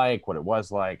 what it's like, what it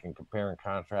was like, and compare and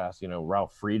contrast,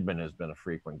 Ralph Friedman has been a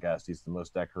frequent guest. He's the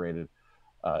most decorated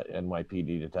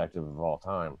NYPD detective of all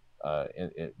time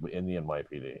in the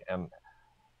NYPD. And,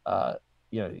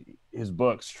 his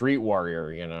book, Street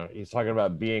Warrior, he's talking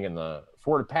about being in the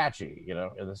Fort Apache, in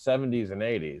the 70s and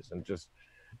 80s. And just,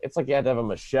 it's like you had to have a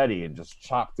machete and just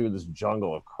chop through this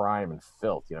jungle of crime and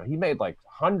filth. He made like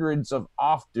hundreds of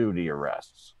off-duty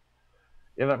arrests.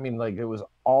 I mean, like it was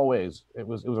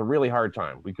a really hard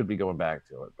time. We could be going back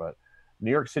to it, but New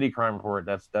York City Crime Report,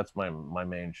 that's my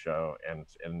main show. And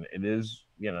it is,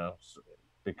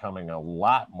 becoming a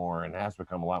lot more, and has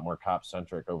become a lot more cop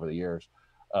centric over the years,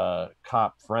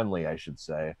 cop friendly, I should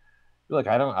say. Look,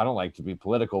 I don't like to be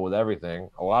political with everything.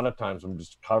 A lot of times I'm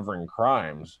just covering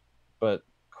crimes, but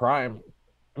crime,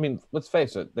 I mean, let's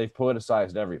face it, they've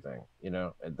politicized everything.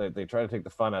 They try to take the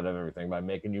fun out of everything by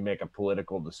making you make a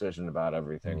political decision about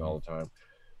everything all the time.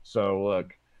 So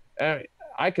look,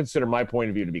 I consider my point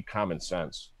of view to be common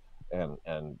sense and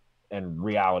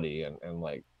reality, and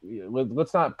like,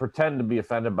 let's not pretend to be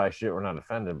offended by shit we're not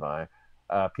offended by.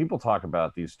 People talk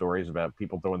about these stories about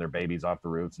people throwing their babies off the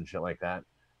roofs and shit like that.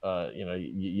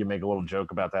 You make a little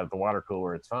joke about that at the water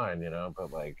cooler, it's fine,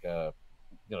 but like,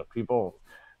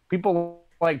 people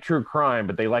like true crime,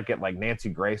 but they like it like Nancy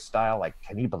Grace style. Like,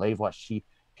 can you believe what he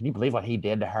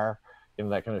did to her?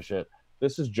 That kind of shit.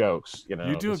 This is jokes, You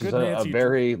do a good Nancy. A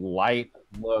very light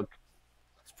look.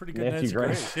 It's pretty good, Nancy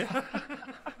Grace. Yeah.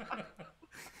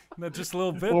 Not just a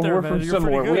little bit well, there, we're man. From You're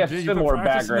similar. pretty good. We have similar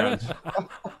backgrounds.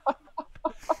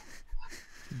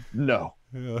 No.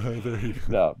 Yeah, there you go.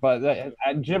 No, but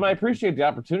Jim, I appreciate the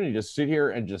opportunity to sit here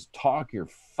and just talk your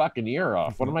fucking ear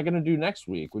off. What am I going to do next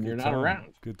week when you're not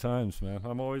around? Good times, man.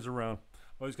 I'm always around.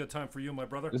 Always got time for you, my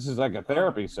brother. This is like a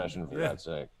therapy session, for God's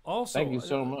sake. Also, thank you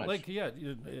so much.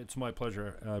 It's my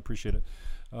pleasure. I appreciate it.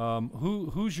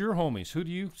 Who's your homies? Who do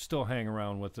you still hang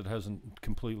around with that hasn't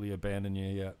completely abandoned you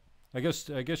yet? I guess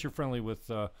you're friendly with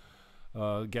Gavin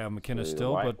McInnes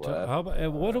still, but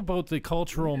what about the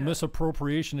cultural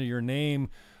misappropriation of your name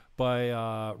by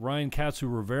Ryan Katsu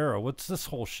Rivera? What's this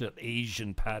whole shit?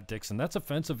 Asian Pat Dixon. That's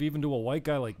offensive even to a white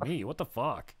guy like me. What the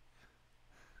fuck?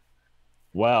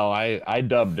 Well, I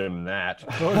dubbed him that.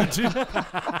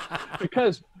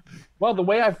 Because, well, the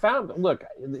way I found, look,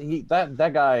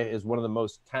 that guy is one of the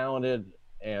most talented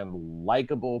and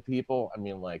likable people. I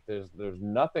mean, like there's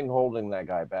nothing holding that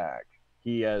guy back.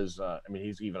 He has, I mean,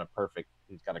 he's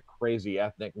got a crazy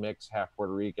ethnic mix, half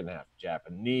Puerto Rican, half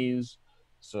Japanese.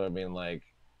 So I mean, like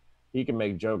he can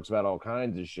make jokes about all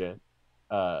kinds of shit.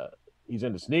 He's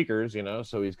into sneakers, you know,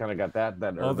 so he's kind of got that.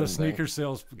 Oh, the sneaker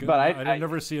sales! But I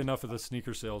never see enough of the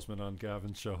sneaker salesman on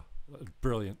Gavin's show.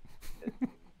 Brilliant.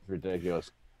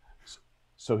 Ridiculous.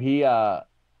 So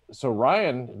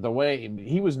Ryan, the way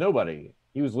he was nobody,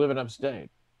 he was living upstate,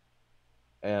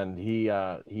 and he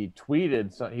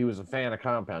tweeted. So he was a fan of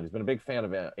Compound. He's been a big fan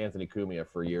of Anthony Cumia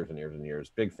for years and years and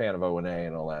years. Big fan of O&A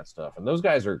and all that stuff. And those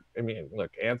guys are. I mean,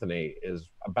 look, Anthony is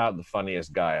about the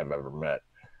funniest guy I've ever met.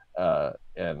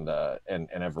 And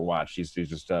ever watched. He's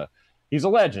just he's a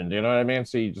legend, you know what I mean?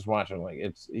 So you just watch him, like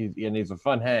he's a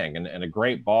fun hang and a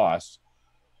great boss.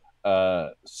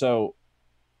 So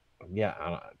yeah,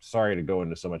 I'm sorry to go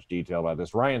into so much detail about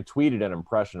this. Ryan tweeted an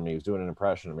impression of me. He was doing an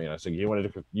impression of me, and I said,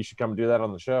 you should come do that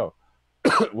on the show.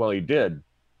 Well, he did.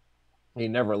 He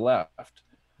never left.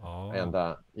 Oh. And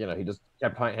you know, he just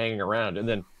kept hanging around. And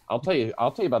then I'll tell you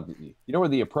about you know where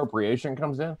the appropriation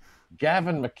comes in?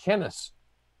 Gavin McInnes.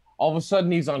 All of a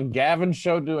sudden, he's on Gavin's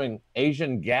show doing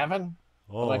Asian Gavin.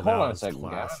 Oh, I'm like, hold on a second,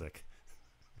 classic.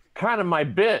 Kind of my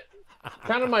bit.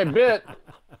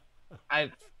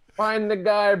 I find the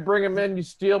guy, bring him in. You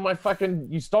stole my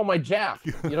Jap.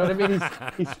 You know what I mean?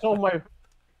 He stole my.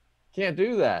 Can't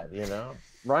do that. You know.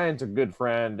 Ryan's a good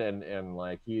friend, and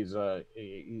like he's one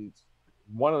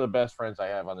of the best friends I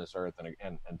have on this earth,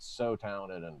 and so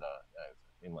talented, and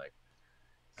I mean, like.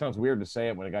 Sounds weird to say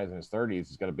it when a guy's in his 30s.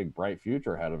 He's got a big, bright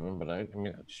future ahead of him. But I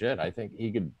mean, shit, I think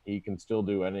he can still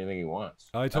do anything he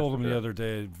wants. I told him the other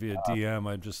day via DM.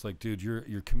 I'm just like, dude, your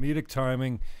comedic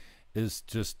timing is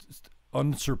just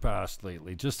unsurpassed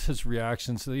lately. Just his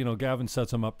reactions. You know, Gavin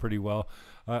sets him up pretty well.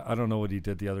 I don't know what he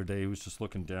did the other day. He was just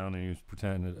looking down and he was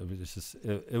pretending.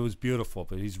 It was beautiful.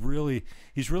 But he's really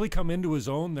come into his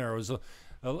own there. I was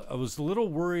a little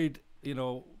worried. You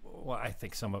know. Well, I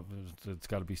think it's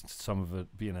got to be some of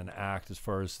it being an act as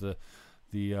far as the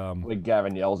like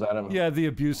Gavin yells at him. Yeah, the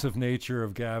abusive nature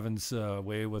of Gavin's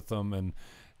way with them, and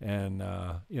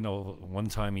you know, one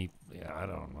time I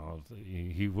don't know,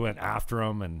 he went after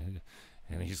him and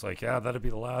he's like, yeah, that'd be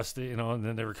the last day, you know, and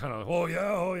then they were kind of, oh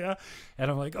yeah,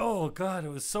 and I'm like, oh God, it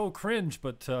was so cringe,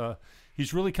 but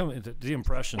he's really coming. The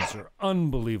impressions are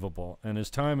unbelievable, and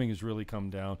his timing has really come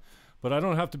down. But I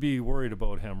don't have to be worried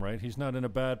about him, right? He's not in a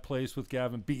bad place with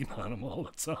Gavin beating on him all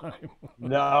the time.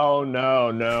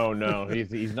 No.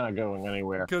 He's not going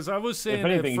anywhere. Because I was saying, if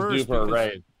anything, at first, he's due for a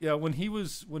raise. Yeah, when they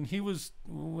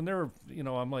were, you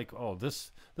know, I'm like, oh,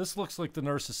 this looks like the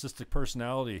narcissistic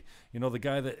personality, you know, the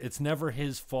guy that it's never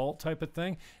his fault type of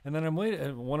thing. And then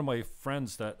one of my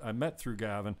friends that I met through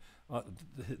Gavin,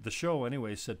 the show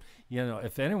anyway, said, you know,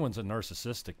 if anyone's a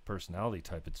narcissistic personality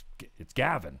type, it's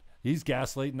Gavin. He's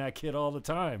gaslighting that kid all the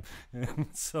time. And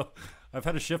so I've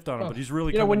had a shift on him, but he's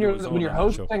really, you know, when you're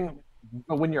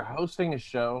hosting a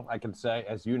show, I can say,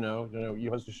 as you know,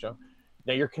 you host a show.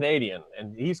 Now you're Canadian,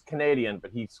 and he's Canadian, but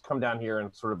he's come down here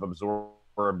and sort of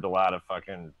absorbed a lot of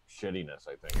fucking shittiness.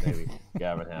 I think maybe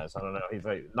Gavin has. I don't know. He's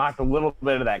like knocked a little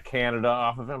bit of that Canada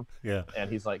off of him. Yeah.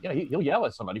 And he's like, yeah, he'll yell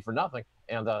at somebody for nothing.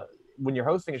 And when you're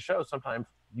hosting a show, sometimes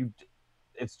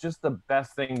it's just the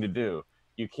best thing to do.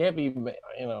 You can't be, you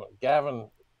know, Gavin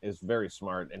is very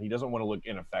smart, and he doesn't want to look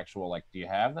ineffectual. Like, do you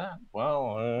have that?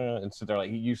 Well, and sit there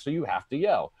like so you have to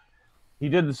yell. He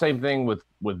did the same thing with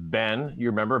Ben. You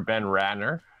remember Ben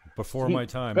Ratner? Before my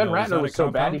time. Ben Ratner was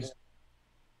so bad.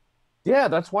 Yeah,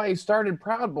 that's why he started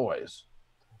Proud Boys,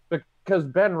 because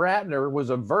Ben Ratner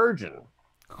was a virgin,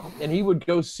 and he would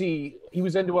go see. He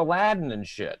was into Aladdin and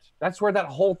shit. That's where that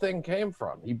whole thing came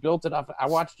from. He built it up. I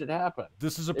watched it happen.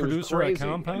 This is a producer at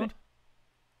Compound.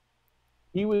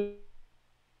 He was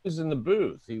in the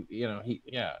booth. I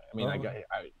mean,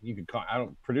 you could call.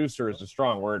 Producer is a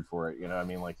strong word for it. You know, I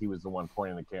mean, like he was the one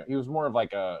pointing the camera. He was more of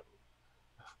a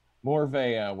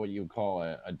what you would call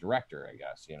a director, I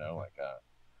guess. You know,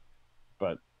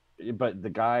 but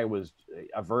the guy was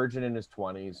a virgin in his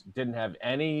 20s. Didn't have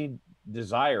any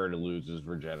desire to lose his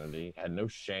virginity. Had no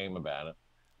shame about it,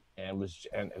 and it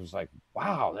was like,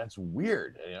 wow, that's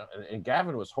weird. You know, and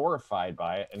Gavin was horrified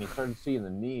by it, and he started seeing the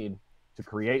need to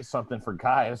create something for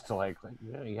guys to like,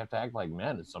 you know, you have to act like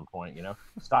men at some point, you know,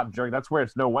 stop jerking. That's where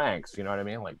it's no wanks. You know what I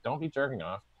mean? Like, don't be jerking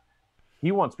off.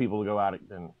 He wants people to go out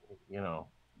and, you know,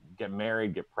 get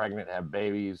married, get pregnant, have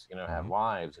babies, you know, have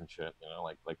wives and shit, you know,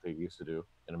 like they used to do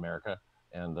in America.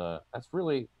 And that's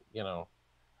really, you know,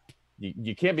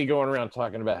 you can't be going around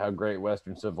talking about how great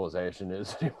Western civilization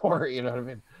is anymore. You know what I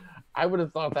mean? I would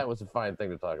have thought that was a fine thing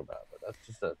to talk about,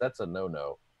 but that's a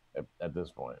no-no at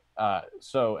this point.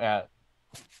 So at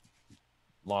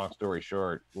long story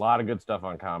short, a lot of good stuff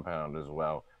on Compound as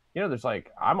well. You know, there's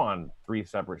like I'm on 3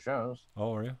 separate shows.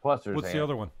 Oh, are you? Plus, there's what's the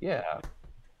other one? Yeah,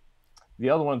 the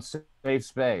other one's Safe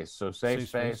Space. So Safe Safe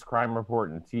Space, Space. Crime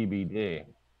Report, and TBD.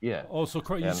 Yeah. Oh, so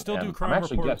you still do I'm Crime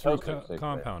actually Report guest through hosting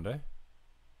Compound, eh?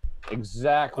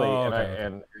 Exactly. Oh, and okay,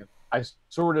 and I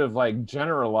sort of like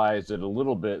generalized it a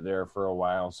little bit there for a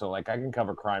while. So like I can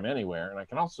cover crime anywhere, and I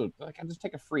can also like I just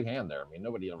take a free hand there. I mean,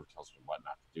 nobody ever tells me what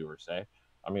not to do or say.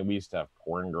 I mean, we used to have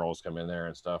porn girls come in there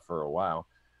and stuff for a while,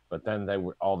 but then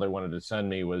all they wanted to send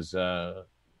me was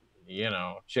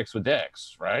chicks with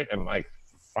dicks, right? And like,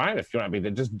 fine if you want. I mean,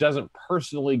 it just doesn't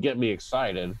personally get me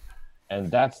excited, and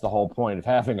that's the whole point of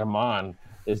having them on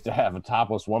is to have a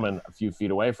topless woman a few feet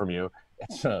away from you.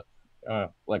 It's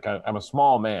like I'm a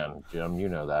small man, Jim. You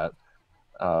know that.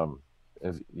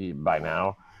 By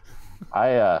now,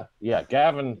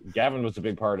 Gavin was a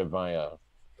big part of my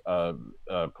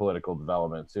political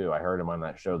development too. I heard him on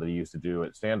that show that he used to do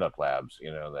at Stand Up Labs.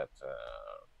 You know, that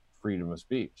freedom of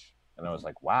speech, and I was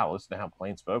like, wow, listen to how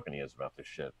plain spoken he is about this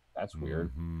shit. That's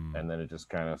weird. Mm-hmm. And then it just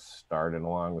kind of started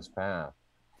along this path.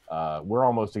 We're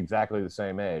almost exactly the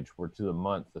same age. We're to the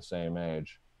month the same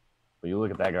age. But you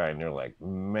look at that guy and you're like,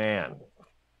 man,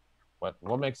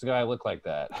 what makes a guy look like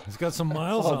that? He's got some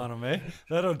miles on him, eh?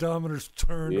 That odometer's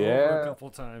turned over a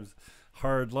couple times.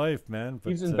 Hard life, man.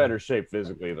 But, he's in better shape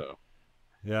physically, though.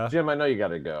 Yeah. Jim, I know you got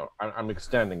to go. I'm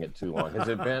extending it too long. Has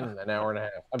it been an hour and a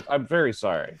half? I'm very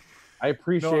sorry. I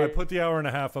appreciate. No, I put the hour and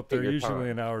a half up there. Usually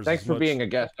time. an hour. Thanks for being a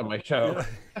guest on my show.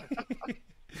 Yeah.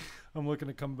 I'm looking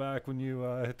to come back when you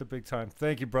hit the big time.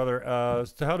 Thank you, brother.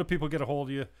 So how do people get a hold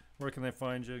of you? Where can they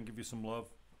find you and give you some love?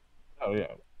 Oh, yeah.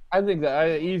 I think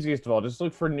the easiest of all, just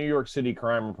look for New York City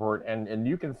Crime Report, and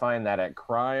you can find that at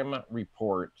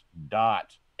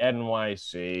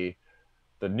crimereport.nyc.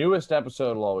 The newest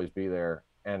episode will always be there,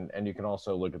 and you can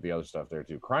also look at the other stuff there,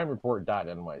 too.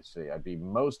 crimereport.nyc. I'd be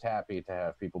most happy to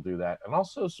have people do that. And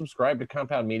also subscribe to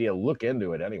Compound Media. Look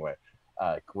into it anyway.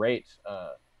 Great.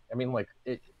 I mean, like,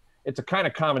 it's a kind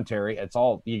of commentary. It's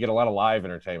all, you get a lot of live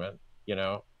entertainment, you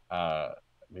know. I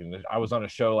mean, I was on a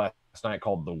show last night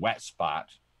called The Wet Spot,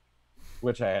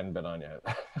 which I hadn't been on yet.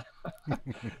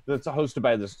 That's hosted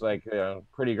by this like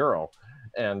pretty girl,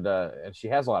 and she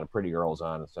has a lot of pretty girls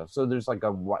on and stuff. So there's like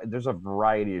there's a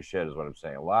variety of shit, is what I'm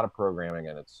saying. A lot of programming,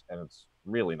 and it's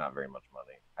really not very much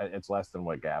money. It's less than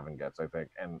what Gavin gets, I think.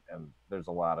 And there's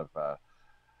a lot of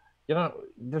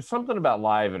there's something about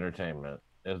live entertainment,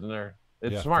 isn't there?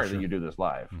 It's smart that you do this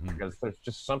live, because there's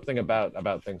just something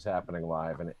about things happening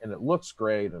live, and it looks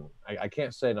great, and I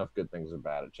can't say enough good things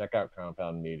about it. Check out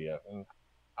Compound Media, and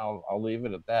I'll leave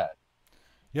it at that.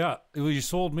 Yeah, well, you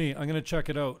sold me. I'm gonna check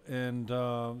it out, and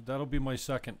that'll be my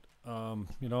second.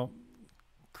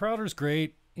 Crowder's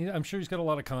great. I'm sure he's got a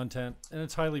lot of content, and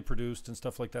it's highly produced and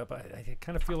stuff like that. But I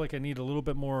kind of feel like I need a little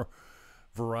bit more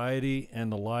variety,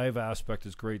 and the live aspect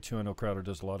is great too. I know Crowder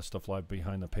does a lot of stuff live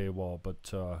behind the paywall,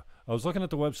 but I was looking at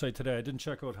the website today. I didn't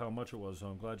check out how much it was, so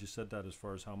I'm glad you said that as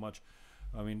far as how much.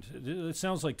 I mean, it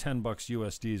sounds like $10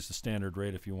 USD is the standard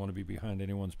rate if you want to be behind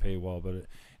anyone's paywall, but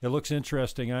it looks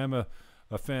interesting. I'm a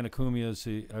fan of Kumia's.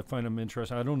 I find him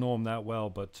interesting. I don't know him that well,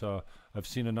 but I've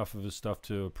seen enough of his stuff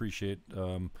to appreciate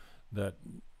that,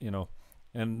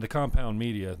 and the Compound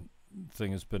Media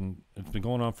thing it's been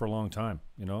going on for a long time,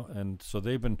 and so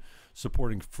they've been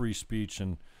supporting free speech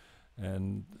and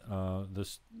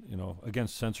this,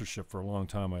 against censorship for a long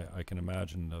time. I can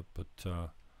imagine, but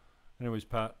anyways,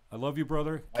 Pat, I love you,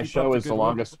 brother. My show is the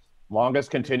longest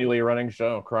continually running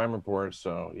show, Crime Report.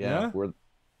 So yeah?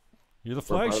 You're the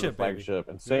flagship, baby.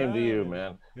 And same to you,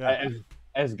 man. Yeah.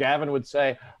 As Gavin would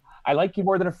say, I like you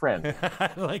more than a friend.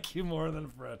 I like you more than a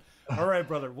friend. All right,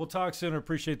 brother. We'll talk soon. I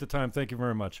appreciate the time. Thank you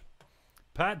very much.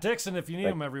 Pat Dixon, if you need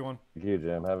him, everyone. Thank you,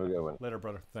 Jim. Have a good one. Later,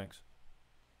 brother. Thanks.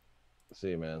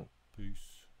 See you, man.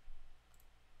 Peace.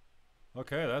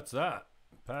 Okay, that's that.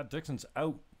 Pat Dixon's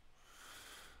out.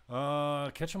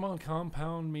 Catch him on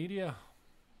Compound Media.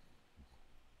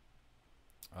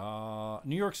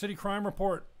 New York City Crime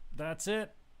Report. That's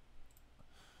it.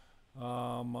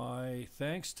 My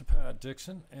thanks to Pat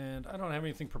Dixon, and I don't have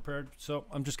anything prepared, so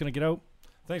I'm just going to get out.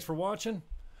 Thanks for watching.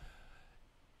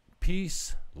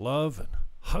 Peace, love, and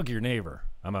hug your neighbor.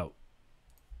 I'm out.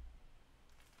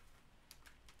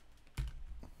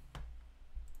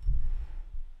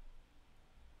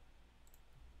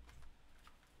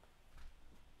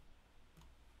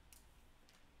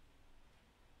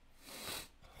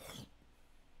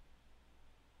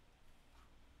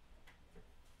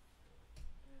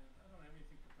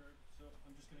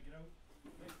 I'm just going to get out.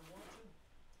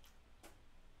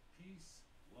 Peace,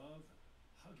 love,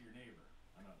 hug your neighbor.